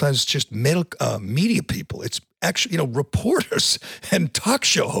doctor. Sometimes it's just media people. It's actually, reporters and talk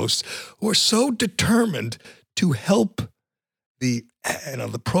show hosts who are so determined to help the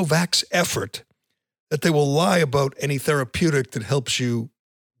pro-vax effort that they will lie about any therapeutic that helps you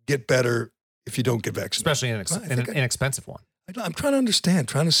get better if you don't get vaccinated. Especially an inexpensive one. I'm trying to understand,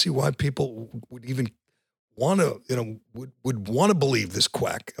 trying to see why people would even want to, would want to believe this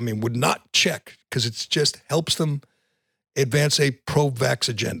quack. I mean, would not check because it just helps them advance a pro-vax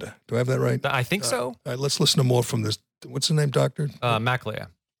agenda. Do I have that right? I think so. All right, let's listen to more from this. What's the name, doctor? Maclea.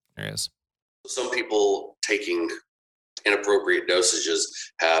 There he is. Some people taking inappropriate dosages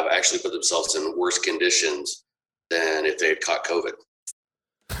have actually put themselves in worse conditions than if they had caught COVID.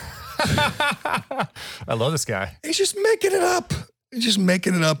 I love this guy. He's just making it up.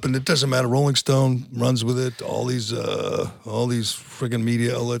 And it doesn't matter. Rolling Stone runs with it. All these friggin'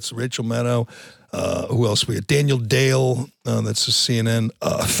 media outlets. Rachel Maddow. Who else we had? Daniel Dale. That's a CNN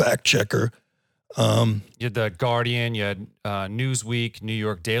fact checker. You had The Guardian. You had Newsweek, New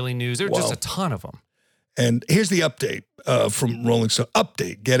York Daily News. There were just a ton of them. And here's the update from Rolling Stone.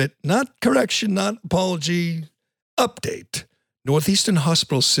 Update. Get it? Not correction, not apology. Update. Northeastern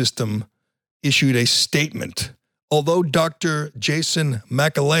Hospital System issued a statement. Although Dr. Jason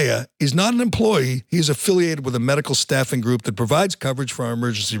Macalea is not an employee, he is affiliated with a medical staffing group that provides coverage for our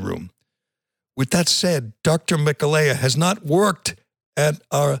emergency room. With that said, Dr. Macalea has not worked at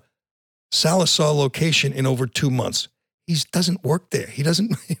our Sallisaw location in over 2 months. He doesn't work there. He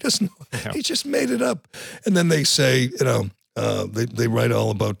doesn't, Yeah. He just made it up. And then they say, they write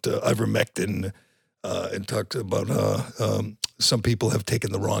all about ivermectin, and talked about some people have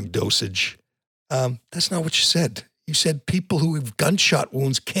taken the wrong dosage. That's not what you said. You said people who have gunshot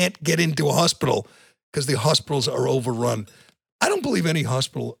wounds can't get into a hospital because the hospitals are overrun. I don't believe any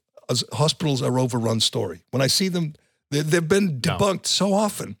hospitals are overrun story. When I see them, they've been debunked so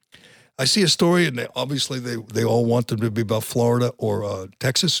often. I see a story, and they all want them to be about Florida or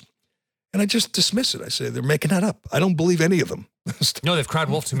Texas, and I just dismiss it. I say they're making that up. I don't believe any of them. No, they've cried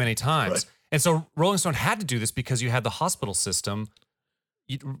wolf too many times. Right. And so Rolling Stone had to do this because you had the hospital system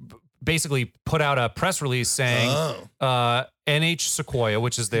basically put out a press release saying NH Sequoia,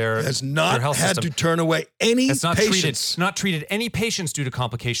 which is their has not health had system, to turn away any patients. Not treated any patients due to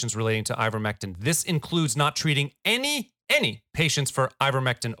complications relating to ivermectin. This includes not treating any patients for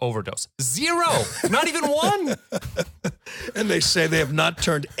ivermectin overdose. Zero, not even one. And they say they have not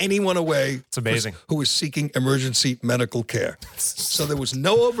turned anyone away. It's amazing. Who is seeking emergency medical care. So there was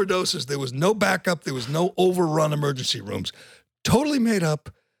no overdoses. There was no backup. There was no overrun emergency rooms. Totally made up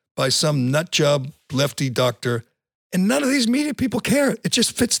by some nut job lefty doctor. And none of these media people care. It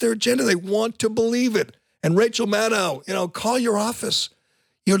just fits their agenda. They want to believe it. And Rachel Maddow, call your office.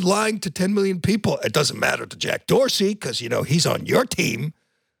 You're lying to 10 million people. It doesn't matter to Jack Dorsey because, he's on your team.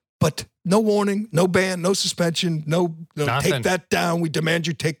 But no warning, no ban, no suspension, no take that down. We demand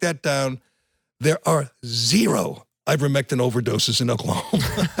you take that down. There are 0 ivermectin overdoses in Oklahoma.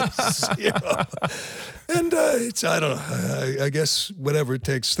 0. And I don't know. I guess whatever it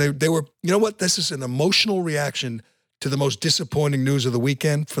takes. They were, you know what? This is an emotional reaction to the most disappointing news of the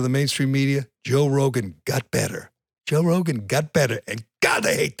weekend for the mainstream media. Joe Rogan got better. And God,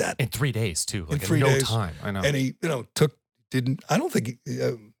 they hate that. In 3 days, too. Like in 3 no days. time. I know. And he, I don't think,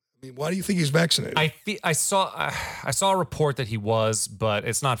 why do you think he's vaccinated? I saw a report that he was, but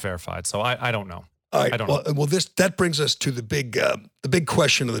it's not verified. So I don't know. All right. I don't know. Well, that brings us to the big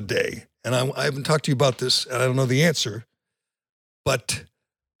question of the day. And I haven't talked to you about this, and I don't know the answer. But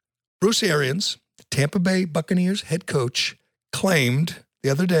Bruce Arians, the Tampa Bay Buccaneers head coach, claimed the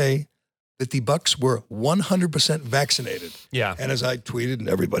other day that the Bucs were 100% vaccinated. Yeah. And as I tweeted, and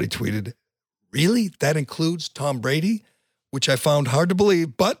everybody tweeted, really? That includes Tom Brady? Which I found hard to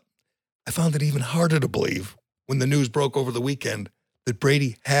believe, but I found it even harder to believe when the news broke over the weekend that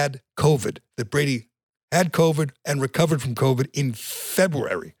Brady had COVID, and recovered from COVID in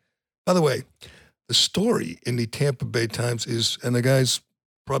February. By the way, the story in the Tampa Bay Times is, and the guy's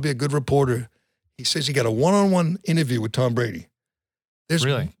probably a good reporter, he says he got a one-on-one interview with Tom Brady.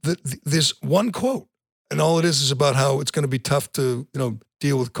 There's one quote, and all it is about how it's going to be tough to,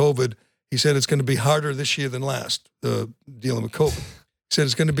 deal with COVID. He said it's going to be harder this year than last, dealing with COVID. He said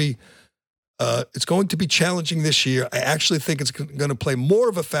it's going to be challenging this year. I actually think it's going to play more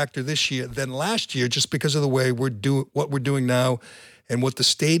of a factor this year than last year, just because of the way what we're doing now, and what the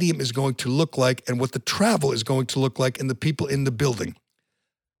stadium is going to look like, and what the travel is going to look like, and the people in the building.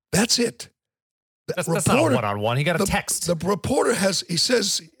 That's it. That's not a one-on-one. He got a text. The reporter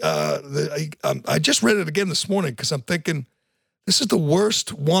says, I just read it again this morning because I'm thinking, this is the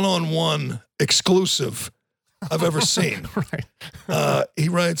worst one-on-one exclusive I've ever seen. Right. He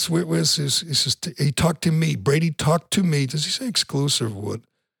writes, he says, he talked to me. Brady talked to me. Does he say exclusive? What?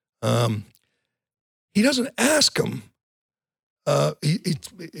 He doesn't ask him.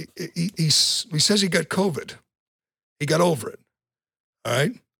 He says he got COVID. He got over it. All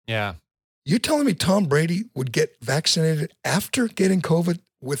right? Yeah. You're telling me Tom Brady would get vaccinated after getting COVID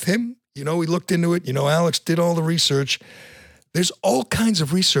with him? He looked into it. Alex did all the research. There's all kinds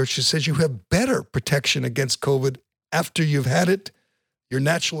of research that says you have better protection against COVID after you've had it. Your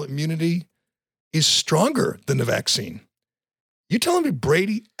natural immunity is stronger than the vaccine. You telling me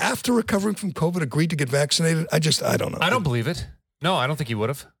Brady, after recovering from COVID, agreed to get vaccinated? I don't know. I don't believe it. No, I don't think he would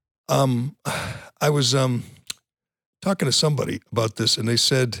have. I was talking to somebody about this, and they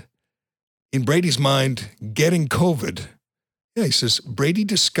said, in Brady's mind, getting COVID, he says, Brady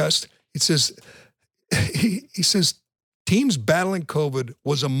discussed, he says, teams battling COVID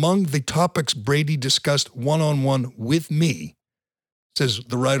was among the topics Brady discussed one-on-one with me, says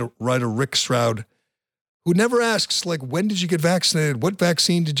the writer Rick Stroud, who never asks, when did you get vaccinated? What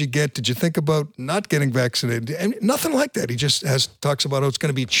vaccine did you get? Did you think about not getting vaccinated? And nothing like that. He just talks about, it's going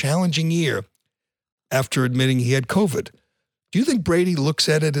to be a challenging year after admitting he had COVID. Do you think Brady looks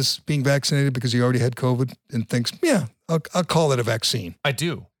at it as being vaccinated because he already had COVID and thinks, yeah, I'll call it a vaccine? I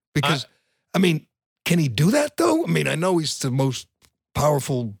do. Because, can he do that, though? I know he's the most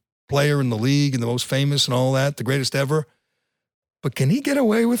powerful player in the league and the most famous and all that, the greatest ever. But can he get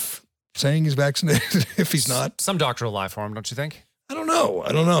away with saying he's vaccinated if he's not? Some doctor will lie for him, don't you think? I don't know.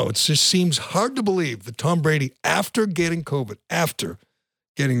 It just seems hard to believe that Tom Brady, after getting COVID, after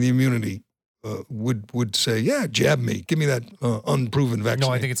getting the immunity, would say, yeah, jab me, give me that unproven vaccine.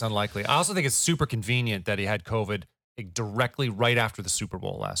 No, I think it's unlikely. I also think it's super convenient that he had COVID directly right after the Super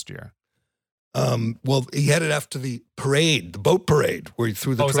Bowl last year. Well, he had it after the parade, the boat parade, where he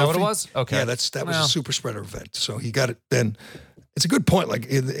threw the trophy. Is that what it was? Okay. Yeah, that was a super spreader event. So he got it then. It's a good point. Like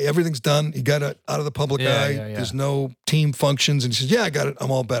everything's done. He got it out of the public eye. Yeah. There's no team functions. And he says, yeah, I got it. I'm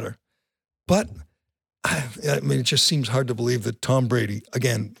all better. But I mean, it just seems hard to believe that Tom Brady,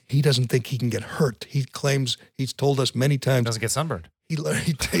 again, he doesn't think he can get hurt. He claims, he's told us many times. Doesn't get sunburned.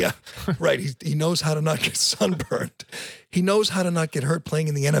 Yeah, right. He knows how to not get sunburned. He knows how to not get hurt playing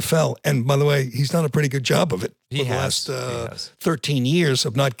in the NFL. And by the way, he's done a pretty good job of it for the last 13 years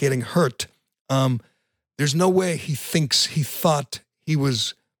of not getting hurt. There's no way he thought he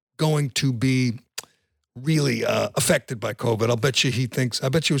was going to be really affected by COVID. I bet you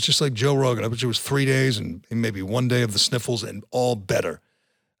it was just like Joe Rogan. I bet you it was 3 days and maybe 1 day of the sniffles and all better.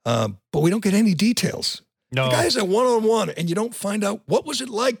 But we don't get any details. No. The guy's at one-on-one, and you don't find out, what was it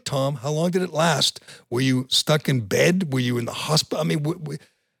like, Tom? How long did it last? Were you stuck in bed? Were you in the hospital? I mean,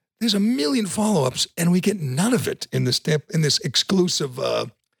 there's a million follow-ups, and we get none of it in this exclusive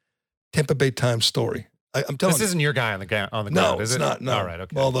Tampa Bay Times story. I'm telling you. This isn't your guy on the ground, no, is it's it? not. No. All right,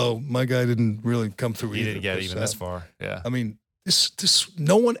 okay. Although my guy didn't really come through He either. didn't get even this far. Yeah. I mean, this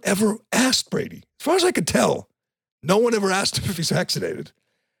no one ever asked Brady. As far as I could tell, no one ever asked him if he's vaccinated.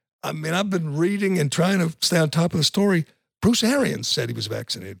 I mean, I've been reading and trying to stay on top of the story. Bruce Arians said he was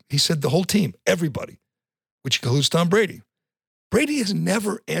vaccinated. He said the whole team, everybody, which includes Tom Brady. Brady has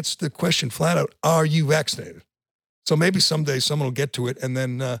never answered the question flat out, are you vaccinated? So maybe someday someone will get to it, and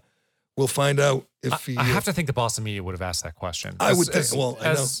then we'll find out if he... I have to think the Boston media would have asked that question. I would think, well,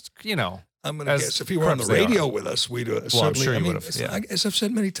 I know. You know. I'm going to guess if he were on the radio with us, we'd certainly... I'm sure you would have, yeah. As I've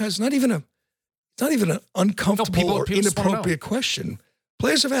said many times, it's not even an uncomfortable or inappropriate question.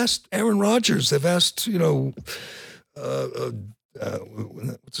 Players have asked Aaron Rodgers. They've asked, what's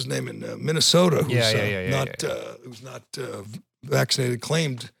his name in Minnesota, who's not vaccinated,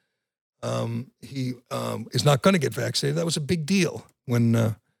 claimed he is not going to get vaccinated. That was a big deal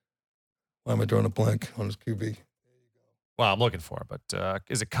when. Why am I drawing a blank on his QB? Well, I'm looking for it, but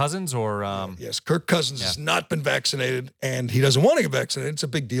is it Cousins or? Yes, Kirk Cousins has not been vaccinated, and he doesn't want to get vaccinated. It's a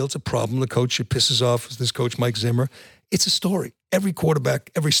big deal. It's a problem. The coach who pisses off is this coach, Mike Zimmer. It's a story. Every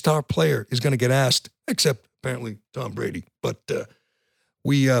quarterback, every star player is going to get asked, except apparently Tom Brady. But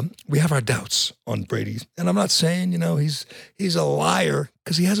we have our doubts on Brady, and I'm not saying he's a liar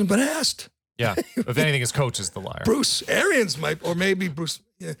because he hasn't been asked. Yeah, if anything, his coach is the liar. Bruce Arians might, or maybe Bruce.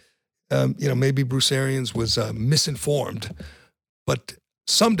 Maybe Bruce Arians was misinformed, but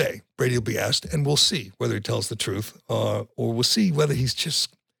someday Brady will be asked, and we'll see whether he tells the truth, or we'll see whether he's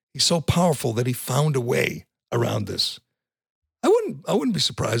so powerful that he found a way around this. I wouldn't be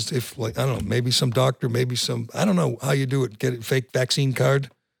surprised if, like, I don't know, maybe some doctor, I don't know how you do it, get a fake vaccine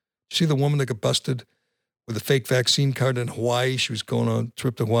card. See the woman that got busted with a fake vaccine card in Hawaii? She was going on a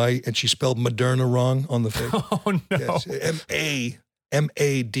trip to Hawaii, and she spelled Moderna wrong on the fake. Oh, no. Yes,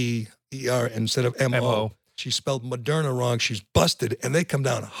 M-A-D-E-R instead of M-O. She spelled Moderna wrong. She's busted, and they come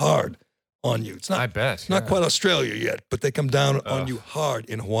down hard on you. It's not, I bet. Not quite Australia yet, but they come down on you hard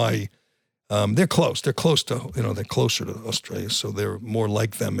in Hawaii. They're close. They're close to, they're closer to Australia, so they're more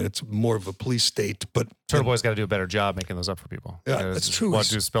like them, and it's more of a police state. But Turtle Boy's got to do a better job making those up for people. Yeah, that's true. Want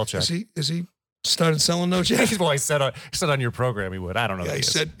to do a spell check? Is he started selling those yet? Well, he said on your program he would. I don't know. Yeah, he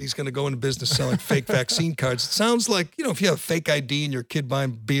said he's going to go into business selling fake vaccine cards. It sounds like, if you have a fake ID and your kid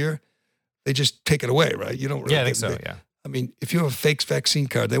buying beer, they just take it away, right? You don't really. Yeah, I think so. Yeah. I mean, if you have a fake vaccine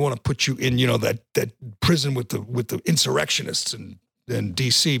card, they want to put you in, that prison with the insurrectionists in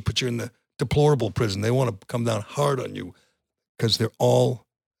DC. Put you in the deplorable prison. They want to come down hard on you because they all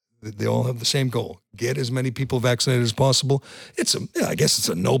have the same goal: get as many people vaccinated as possible. I guess it's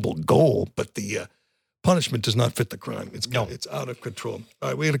a noble goal, but the punishment does not fit the crime. It's out of control. All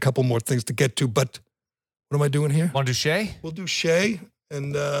right, we had a couple more things to get to, but what am I doing here? Want to do Shea? We'll do Shea,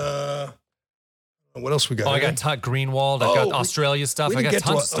 and what else we got? I got Greenwald. I got Australia stuff. I got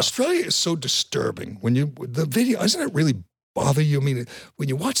tons of stuff. Australia is so disturbing. The video, doesn't it really bother you? I mean, when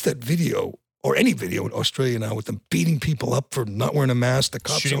you watch that video, or any video in Australia now, with them beating people up for not wearing a mask, the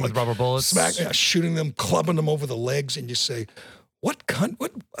cops shooting with rubber bullets, shooting them, clubbing them over the legs, and you say, what,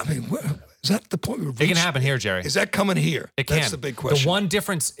 is that the point? It can happen here, Jerry. Is that coming here? It can. That's the big question. The one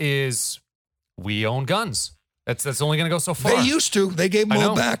difference is we own guns. That's only going to go so far. They used to. They gave them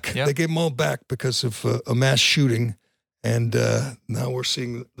all back. Yep. They gave them all back because of a mass shooting, and now we're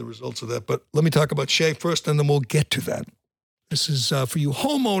seeing the results of that. But let me talk about Shea first, and then we'll get to that. This is for you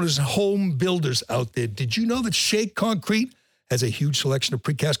homeowners and home builders out there. Did you know that Shea Concrete has a huge selection of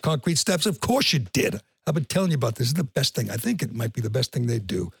precast concrete steps. Of course you did. I've been telling you about this. This is the best thing. I think it might be the best thing they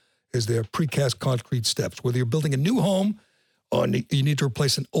do is their precast concrete steps. Whether you're building a new home or you need to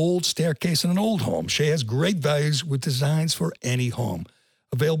replace an old staircase in an old home, Shea has great values with designs for any home.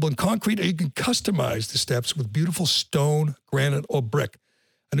 Available in concrete, or you can customize the steps with beautiful stone, granite, or brick.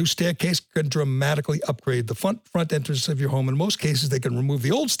 A new staircase can dramatically upgrade the front entrance of your home. In most cases, they can remove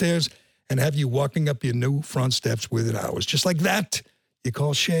the old stairs and have you walking up your new front steps within hours. Just like that, you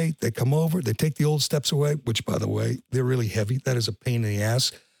call Shea, they come over, they take the old steps away, which, by the way, they're really heavy. That is a pain in the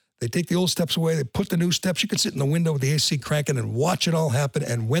ass. They take the old steps away, they put the new steps. You can sit in the window with the AC cranking and watch it all happen.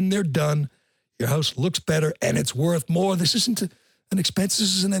 And when they're done, your house looks better and it's worth more. This isn't an expense.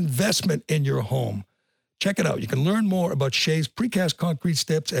 This is an investment in your home. Check it out. You can learn more about Shea's precast concrete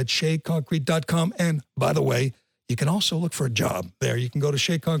steps at sheaconcrete.com. And by the way, you can also look for a job there. You can go to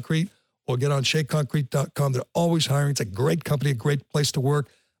Shea Concrete or get on sheaconcrete.com. They're always hiring. It's a great company, a great place to work.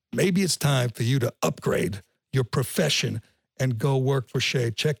 Maybe it's time for you to upgrade your profession and go work for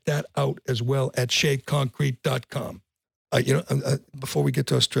Shea. Check that out as well at sheaconcrete.com. Before we get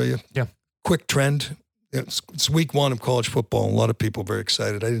to Australia, quick trend. It's week one of college football. A lot of people are very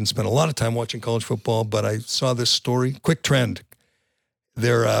excited. I didn't spend a lot of time watching college football, but I saw this story. Quick trend.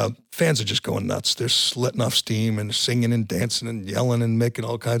 Their fans are just going nuts. They're letting off steam and singing and dancing and yelling and making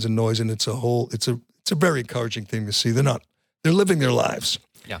all kinds of noise. And it's a very encouraging thing to see. They're living their lives.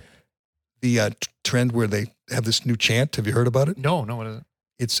 Yeah. The trend where they have this new chant. Have you heard about it? No, what is it?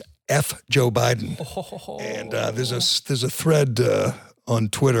 It's F Joe Biden. And there's a thread on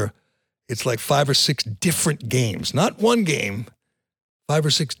Twitter. It's like 5 or 6 different games, not one game, 5 or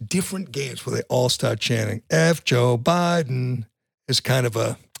 6 different games where they all start chanting F Joe Biden. Is kind of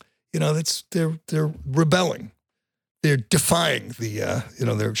they're rebelling. They're defying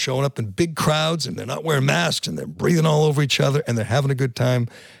they're showing up in big crowds and they're not wearing masks and they're breathing all over each other and they're having a good time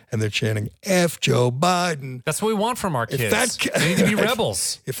and they're chanting F Joe Biden. That's what we want from our kids. They need to be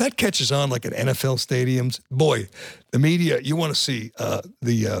rebels. If that catches on like at NFL stadiums, boy, the media, you want to see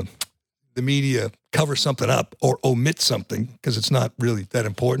the media cover something up or omit something because it's not really that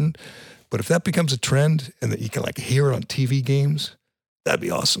important. But if that becomes a trend and that you can like hear it on TV games, that'd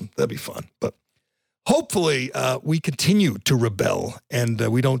be awesome. That'd be fun. But hopefully we continue to rebel and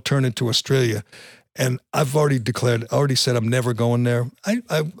we don't turn into Australia. And I've already said I'm never going there.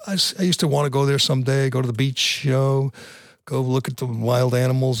 I used to want to go there someday, go to the beach, go look at the wild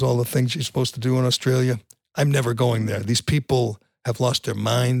animals, all the things you're supposed to do in Australia. I'm never going there. These people have lost their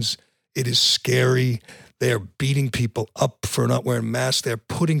minds. It is scary. They are beating people up for not wearing masks. They're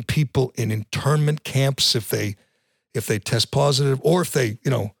putting people in internment camps if they test positive or if they,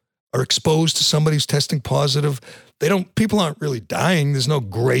 are exposed to somebody who's testing positive. People aren't really dying. There's no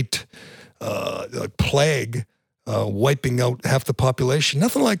great plague wiping out half the population.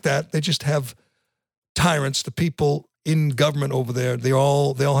 Nothing like that. They just have tyrants, the people in government over there. They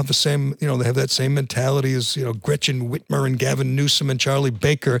all have the same, they have that same mentality as, Gretchen Whitmer and Gavin Newsom and Charlie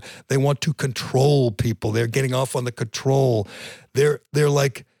Baker. They want to control people. They're getting off on the control. They're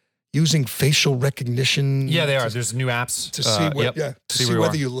like using facial recognition. Yeah, they are. There's new apps to see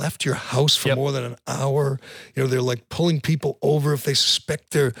whether you left your house for more than an hour. They're like pulling people over if they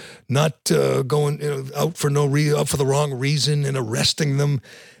suspect they're not going out for the wrong reason and arresting them.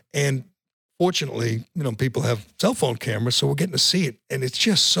 And fortunately, people have cell phone cameras, so we're getting to see it, and it's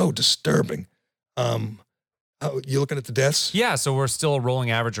just so disturbing. You looking at the deaths? Yeah, so we're still a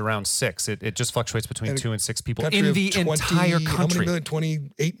rolling average around 6. It just fluctuates between 2 and 6 people in the entire country. How many million?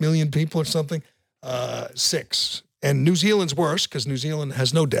 28 million people or something? 6. And New Zealand's worse because New Zealand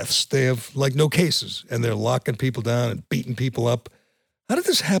has no deaths. They have no cases, and they're locking people down and beating people up. How did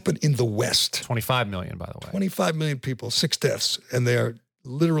this happen in the West? 25 million, by the way. 25 million people, 6 deaths, and they are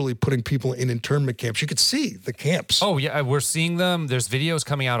literally putting people in internment camps. You could see the camps. Oh, yeah, we're seeing them. There's videos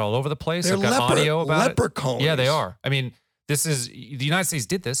coming out all over the place. They're I've got audio about leper colonies. Yeah, they are. I mean, the United States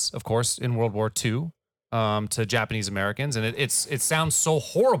did this, of course, in World War II to Japanese Americans, and it sounds so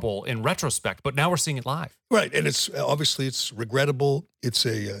horrible in retrospect, but now we're seeing it live. Right, and it's regrettable. It's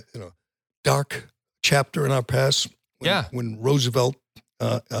a dark chapter in our past. When Roosevelt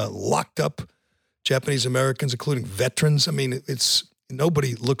locked up Japanese Americans, including veterans. I mean,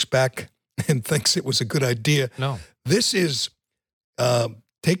 nobody looks back and thinks it was a good idea. No. This is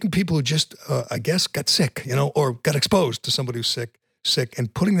taking people who just, I guess, got sick, or got exposed to somebody who's sick,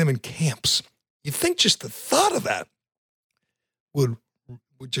 and putting them in camps. You'd think just the thought of that would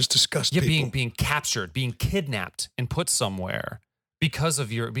just disgust people. Yeah, being captured, being kidnapped, and put somewhere because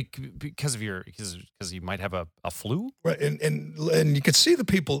you might have a flu. Right, and you could see the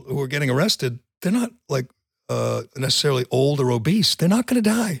people who are getting arrested. They're not like necessarily old or obese, they're not going to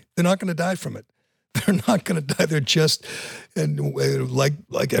die. They're not going to die from it. They're not going to die. They're just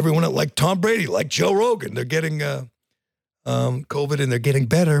like everyone, like Tom Brady, like Joe Rogan. They're getting COVID and they're getting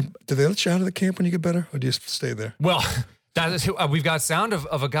better. Do they let you out of the camp when you get better, or do you stay there? Well, that is, we've got sound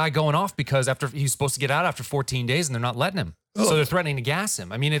of a guy going off because after he's supposed to get out after 14 days and they're not letting him. Oh. So they're threatening to gas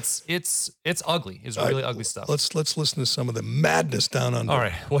him. I mean, it's ugly. It's really ugly stuff. Let's listen to some of the madness down under. All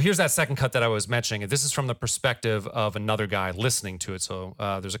right. Well, here's that second cut that I was mentioning. This is from the perspective of another guy listening to it. So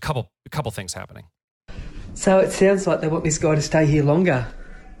there's a couple things happening. So it sounds like they want this guy to stay here longer,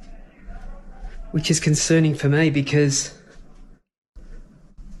 which is concerning for me because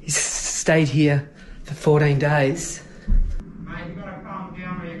he's stayed here for 14 days. Mate, you gotta calm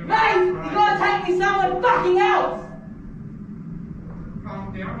down or you're Mate, you gotta take me somewhere fucking else!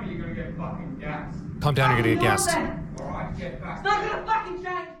 calm down or you're gonna get fucking gassed. Calm down, you're going to get gassed. Alright, get back. It's not gonna fucking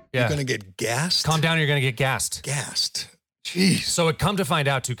change! You're going to get gassed? Calm down, you're going to get gassed. Gassed. Jeez. So it come to find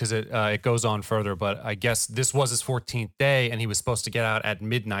out, too, because it goes on further, but I guess this was his 14th day, and he was supposed to get out at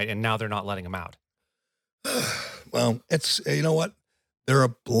midnight, and now they're not letting him out. Well, it's, you know what? There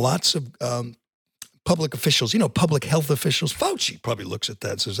are lots of public officials, public health officials. Fauci probably looks at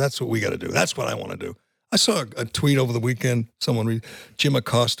that and says, that's what we got to do. That's what I want to do. I saw a tweet over the weekend. Jim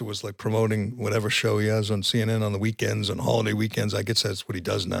Acosta was like promoting whatever show he has on CNN on the weekends, on holiday weekends. I guess that's what he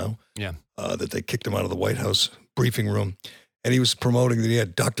does now. Yeah. That they kicked him out of the White House briefing room. And he was promoting that he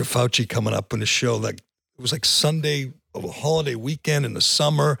had Dr. Fauci coming up in the show. Like it was like Sunday of a holiday weekend in the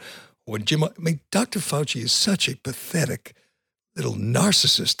summer when Dr. Fauci is such a pathetic little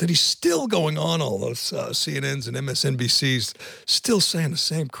narcissist that he's still going on all those CNNs and MSNBCs, still saying the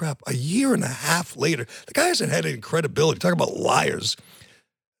same crap a year and a half later. The guy hasn't had any credibility. Talk about liars.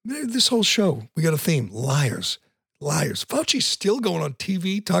 This whole show, we got a theme, liars. Liars. Fauci's still going on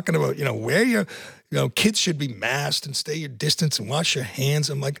TV talking about, where kids should be masked and stay your distance and wash your hands.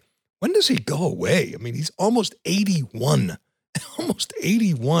 I'm like, when does he go away? I mean, he's almost 81. Almost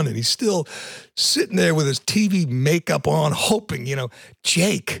 81, and he's still sitting there with his TV makeup on, hoping,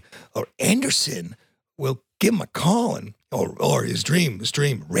 Jake or Anderson will give him a call, or his dream,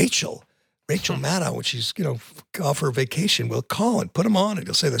 Rachel Maddow, when she's, off her vacation, will call and put him on, and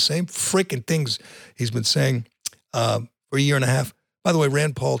he'll say the same freaking things he's been saying for a year and a half. By the way,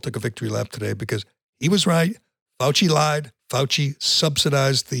 Rand Paul took a victory lap today because he was right. Fauci lied. Fauci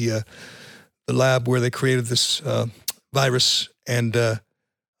subsidized the lab where they created this virus, and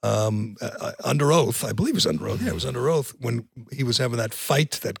under oath, I believe it was under oath. Yeah, it was under oath when he was having that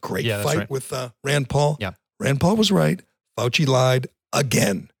fight, that great fight right. with Rand Paul. Yeah. Rand Paul was right. Fauci lied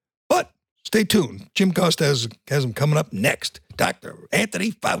again. But stay tuned. Jim Costa has him coming up next. Dr.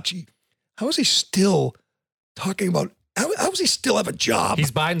 Anthony Fauci. How is he still talking about, how does he still have a job?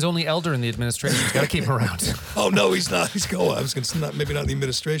 He's Biden's only elder in the administration. He's got to keep him around. Oh, no, he's not. I was going to say, maybe not in the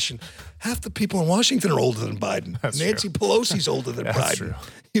administration. Half the people in Washington are older than Biden. That's Nancy true. Pelosi's older than That's Biden. true.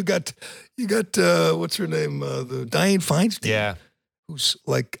 You got what's her name? The Dianne Feinstein. Yeah. Who's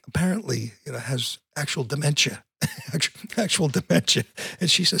like apparently, has actual dementia. actual dementia. And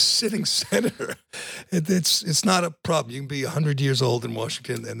she's a sitting senator. It's not a problem. You can be 100 years old in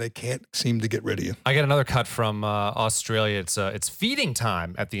Washington and they can't seem to get rid of you. I got another cut from Australia. It's feeding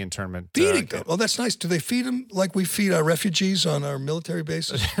time at the internment. Feeding time. Oh, that's nice. Do they feed them like we feed our refugees on our military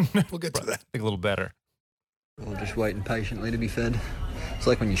bases? We'll get to that. I think a little better. We're just waiting patiently to be fed. It's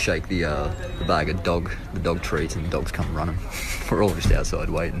like when you shake the bag of the dog treats and the dogs come running. We're all just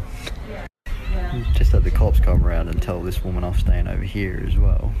outside waiting. Just had the cops come around and tell this woman off staying over here as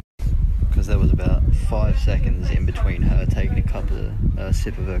well. Because there was about 5 seconds in between her taking a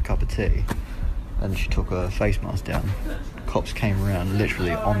sip of her cup of tea and she took her face mask down. Cops came around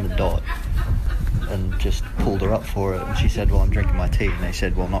literally on the dot and just pulled her up for it. And she said, well, I'm drinking my tea. And they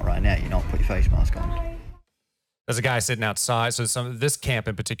said, well, not right now. You don't put your face mask on. There's a guy sitting outside. So this camp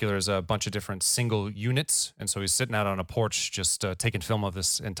in particular is a bunch of different single units, and so he's sitting out on a porch, just taking film of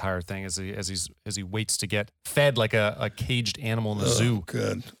this entire thing as he waits to get fed like a caged animal in the zoo.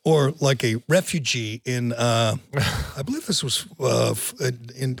 Good. Or like a refugee in, I believe this was a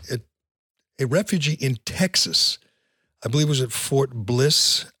refugee in Texas. I believe it was at Fort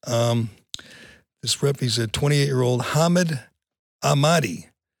Bliss. He's a 28-year-old Hamid Ahmadi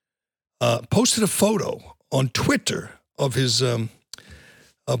posted a photo on Twitter of his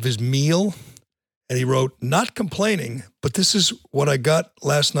meal, and he wrote, "Not complaining, but this is what I got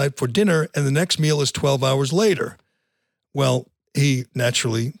last night for dinner, and the next meal is 12 hours later." Well, he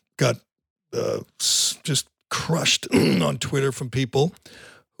naturally got just crushed on Twitter from people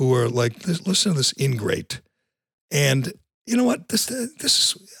who are like, "Listen to this ingrate," and you know what? This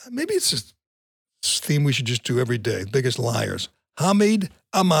is maybe it's just theme we should just do every day. Biggest liars. Hamid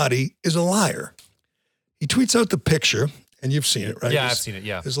Ahmadi is a liar. He tweets out the picture, and you've seen it, right? Yeah, I've seen it,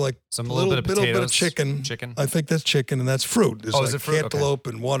 yeah. There's like a little bit of potatoes, chicken. Chicken. I think that's chicken, and that's fruit. There's Is it fruit? cantaloupe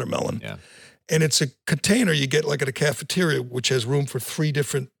and watermelon. Yeah. And it's a container you get like at a cafeteria, which has room for 3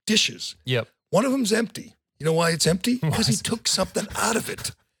 different dishes. Yep. One of them's empty. You know why it's empty? Because he took something out of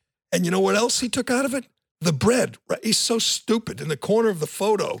it. And you know what else he took out of it? The bread. Right? He's so stupid. In the corner of the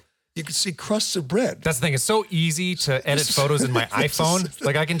photo, you can see crusts of bread. That's the thing. It's so easy to edit photos in my iPhone.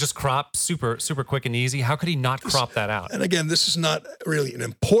 Like I can just crop super quick and easy. How could he not crop that out? And again, this is not really an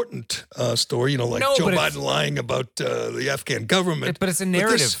important story, like Joe Biden lying about the Afghan government. But it's a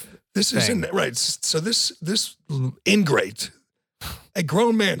narrative. This is right. So this ingrate, a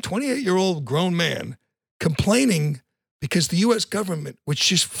grown man, 28-year-old grown man, complaining because the U.S. government, which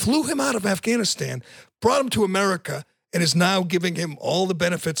just flew him out of Afghanistan, brought him to America, and is now giving him all the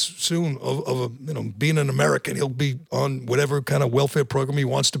benefits soon of being an American. He'll be on whatever kind of welfare program he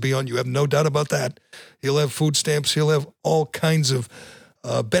wants to be on. You have no doubt about that. He'll have food stamps. He'll have all kinds of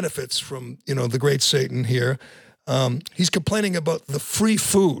benefits from the great Satan here. He's complaining about the free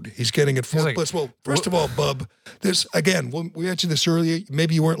food he's getting at Fort Bliss. Well, first of all, Bub, there's, again, we mentioned this earlier.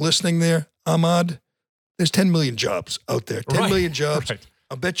 Maybe you weren't listening there, Ahmad. There's 10 million jobs out there. 10 million jobs. Right.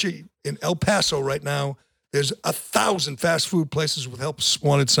 I'll bet you in El Paso right now, there's 1,000 fast food places with help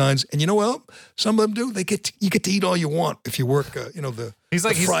wanted signs. And you know what? Some of them do. You get to eat all you want if you work, He's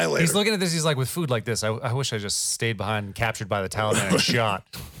like, he's looking at this. He's like, with food like this, I wish I just stayed behind and captured by the Taliban and shot,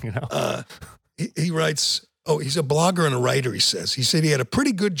 He writes, he's a blogger and a writer, he says. He said he had a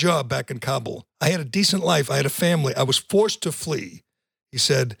pretty good job back in Kabul. I had a decent life. I had a family. I was forced to flee. He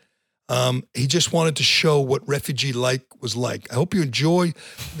said he just wanted to show what refugee life was like. I hope you enjoy.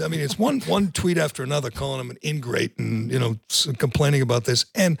 I mean, it's one tweet after another calling him an ingrate and, complaining about this.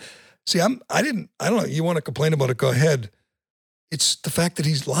 And see, I don't know. You want to complain about it, go ahead. It's the fact that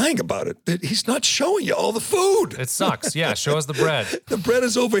he's lying about it, that he's not showing you all the food. It sucks. Yeah, show us the bread. The bread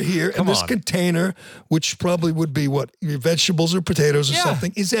is over here, and this container, which probably would be your vegetables or potatoes or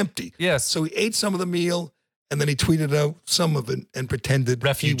something, is empty. Yes. So he ate some of the meal, and then he tweeted out some of it and pretended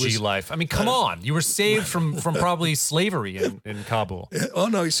refugee life. I mean, come on. You were saved from probably slavery in Kabul. Oh,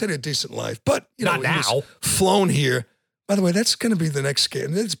 no, he said a decent life. But, not he now. Was flown here. By the way, that's going to be the next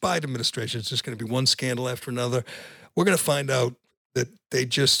scandal. It's Biden administration. It's just going to be one scandal after another. We're going to find out that they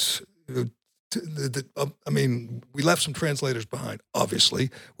just, we left some translators behind, obviously.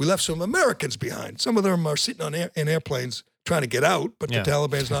 We left some Americans behind. Some of them are sitting in airplanes trying to get out, but the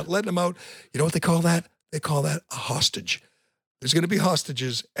Taliban's not letting them out. You know what they call that? They call that a hostage. There's going to be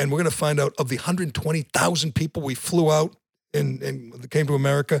hostages, and we're going to find out of the 120,000 people we flew out and came to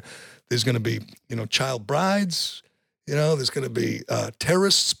America, there's going to be, child brides. There's going to be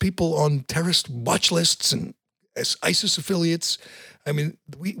terrorists, people on terrorist watch lists and ISIS affiliates. I mean,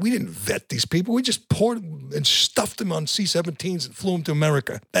 we didn't vet these people. We just poured and stuffed them on C-17s and flew them to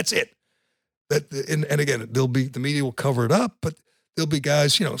America. That's it. And again, the media will cover it up, but there'll be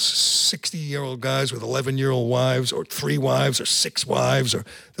guys, 60-year-old guys with 11-year-old wives or 3 wives or 6 wives, or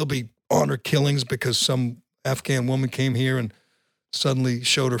there'll be honor killings because some Afghan woman came here and suddenly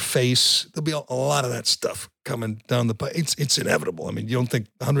showed her face. There'll be a lot of that stuff coming down the pipe. It's inevitable. I mean, you don't think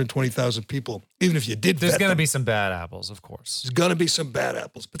 120,000 people, even if you did there's going to them, be some bad apples, of course. There's going to be some bad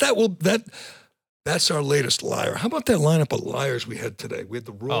apples. But that's our latest liar. How about that lineup of liars we had today? We had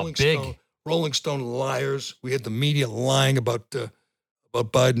the Rolling Stone liars. We had the media lying about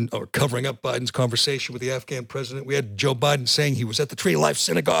Biden, or covering up Biden's conversation with the Afghan president. We had Joe Biden saying he was at the Tree of Life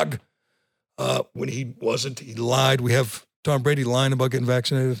Synagogue when he wasn't. He lied. We have Tom Brady lying about getting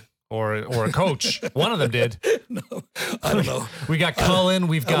vaccinated. Or a coach. One of them did. No, I don't know. We got Cullen.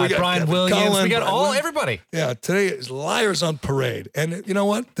 We've got Brian Williams. We got everybody. Yeah, today is liars on parade. And you know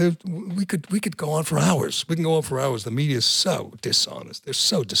what? We could go on for hours. We can go on for hours. The media is so dishonest. They're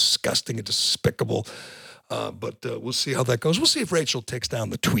so disgusting and despicable. But we'll see how that goes. We'll see if Rachel takes down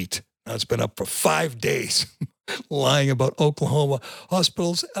the tweet. Now, it's been up for 5 days lying about Oklahoma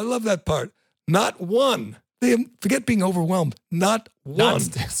hospitals. I love that part. Not one. Forget being overwhelmed. Not one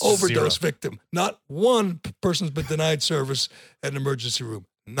overdose victim. Not one person's been denied service at an emergency room.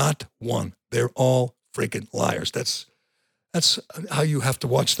 Not one. They're all freaking liars. That's how you have to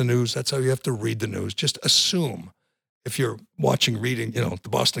watch the news. That's how you have to read the news. Just assume, if you're reading, the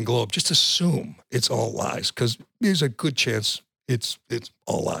Boston Globe, just assume it's all lies, because there's a good chance it's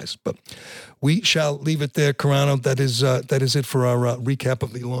all lies. But we shall leave it there, Carano. That is it for our recap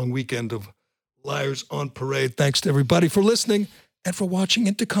of the long weekend of Liars on Parade. Thanks to everybody for listening and for watching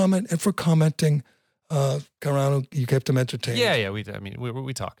and to comment and for commenting. Carano, you kept them entertained. Yeah, we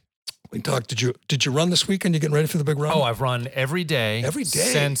talk. We talked. Did you run this weekend? You getting ready for the big run? Oh, I've run every day. Every day?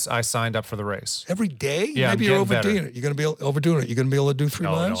 Since I signed up for the race. Every day? Yeah, Maybe you're overdoing it. You're going to be overdoing it. You're going to be able to do 3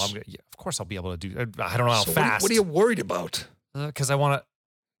 miles? No, of course I'll be able to do. I don't know how fast. What are you worried about? Because I want to.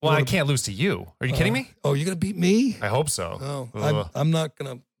 Well, I can't lose to you. Are you kidding me? Oh, you're going to beat me? I hope so. Oh, I'm not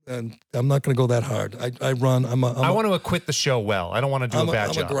going to. And I'm not going to go that hard. I run. I want to acquit the show well. I don't want to do a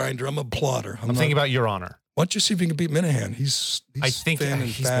bad job. I'm a grinder. I'm a plotter. I'm thinking about your honor. Why don't you see if you can beat Minahan? He's thin and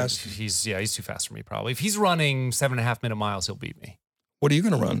fast. He's too fast for me probably. If he's running 7.5 minute miles, he'll beat me. What are you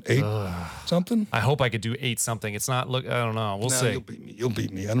going to run? 8 something? I hope I could do 8 something. It's not. Look, I don't know. We'll see. You'll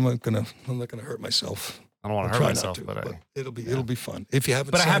beat me. I'm not going to hurt myself. I don't want to hurt myself, but it'll be fun. If you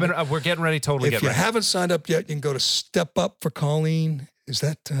haven't, but I haven't. We're getting ready. If you haven't signed up yet, you can go to Step Up for Colleen. Is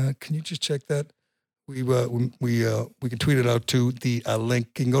that? Can you just check that? We can tweet it out to the link.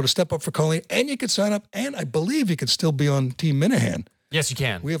 You can go to Step Up for Colleen, and you can sign up. And I believe you can still be on Team Minahan. Yes, you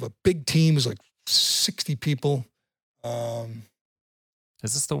can. We have a big team. It's like 60 people.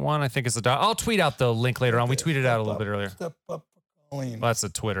 Is this the one? I think it's the. I'll tweet out the link later on. We tweeted out a little bit earlier. Step Up for Colleen. Well, that's the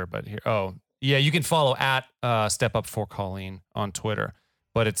Twitter, but here. Oh, yeah. You can follow at Step Up for Colleen on Twitter.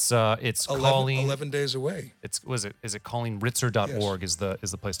 But it's Colleen. 11 days away. Is it ColleenRitzer.org is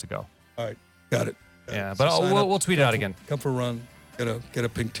the place to go. All right, got it. Yeah, but we'll tweet it out again. Come for a run. Get a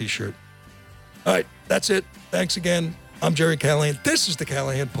pink T-shirt. All right, that's it. Thanks again. I'm Jerry Callahan. This is the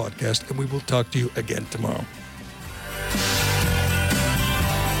Callahan Podcast, and we will talk to you again tomorrow.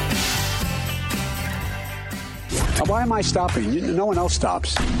 Why am I stopping? No one else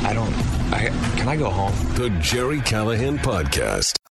stops. Can I go home? The Jerry Callahan Podcast.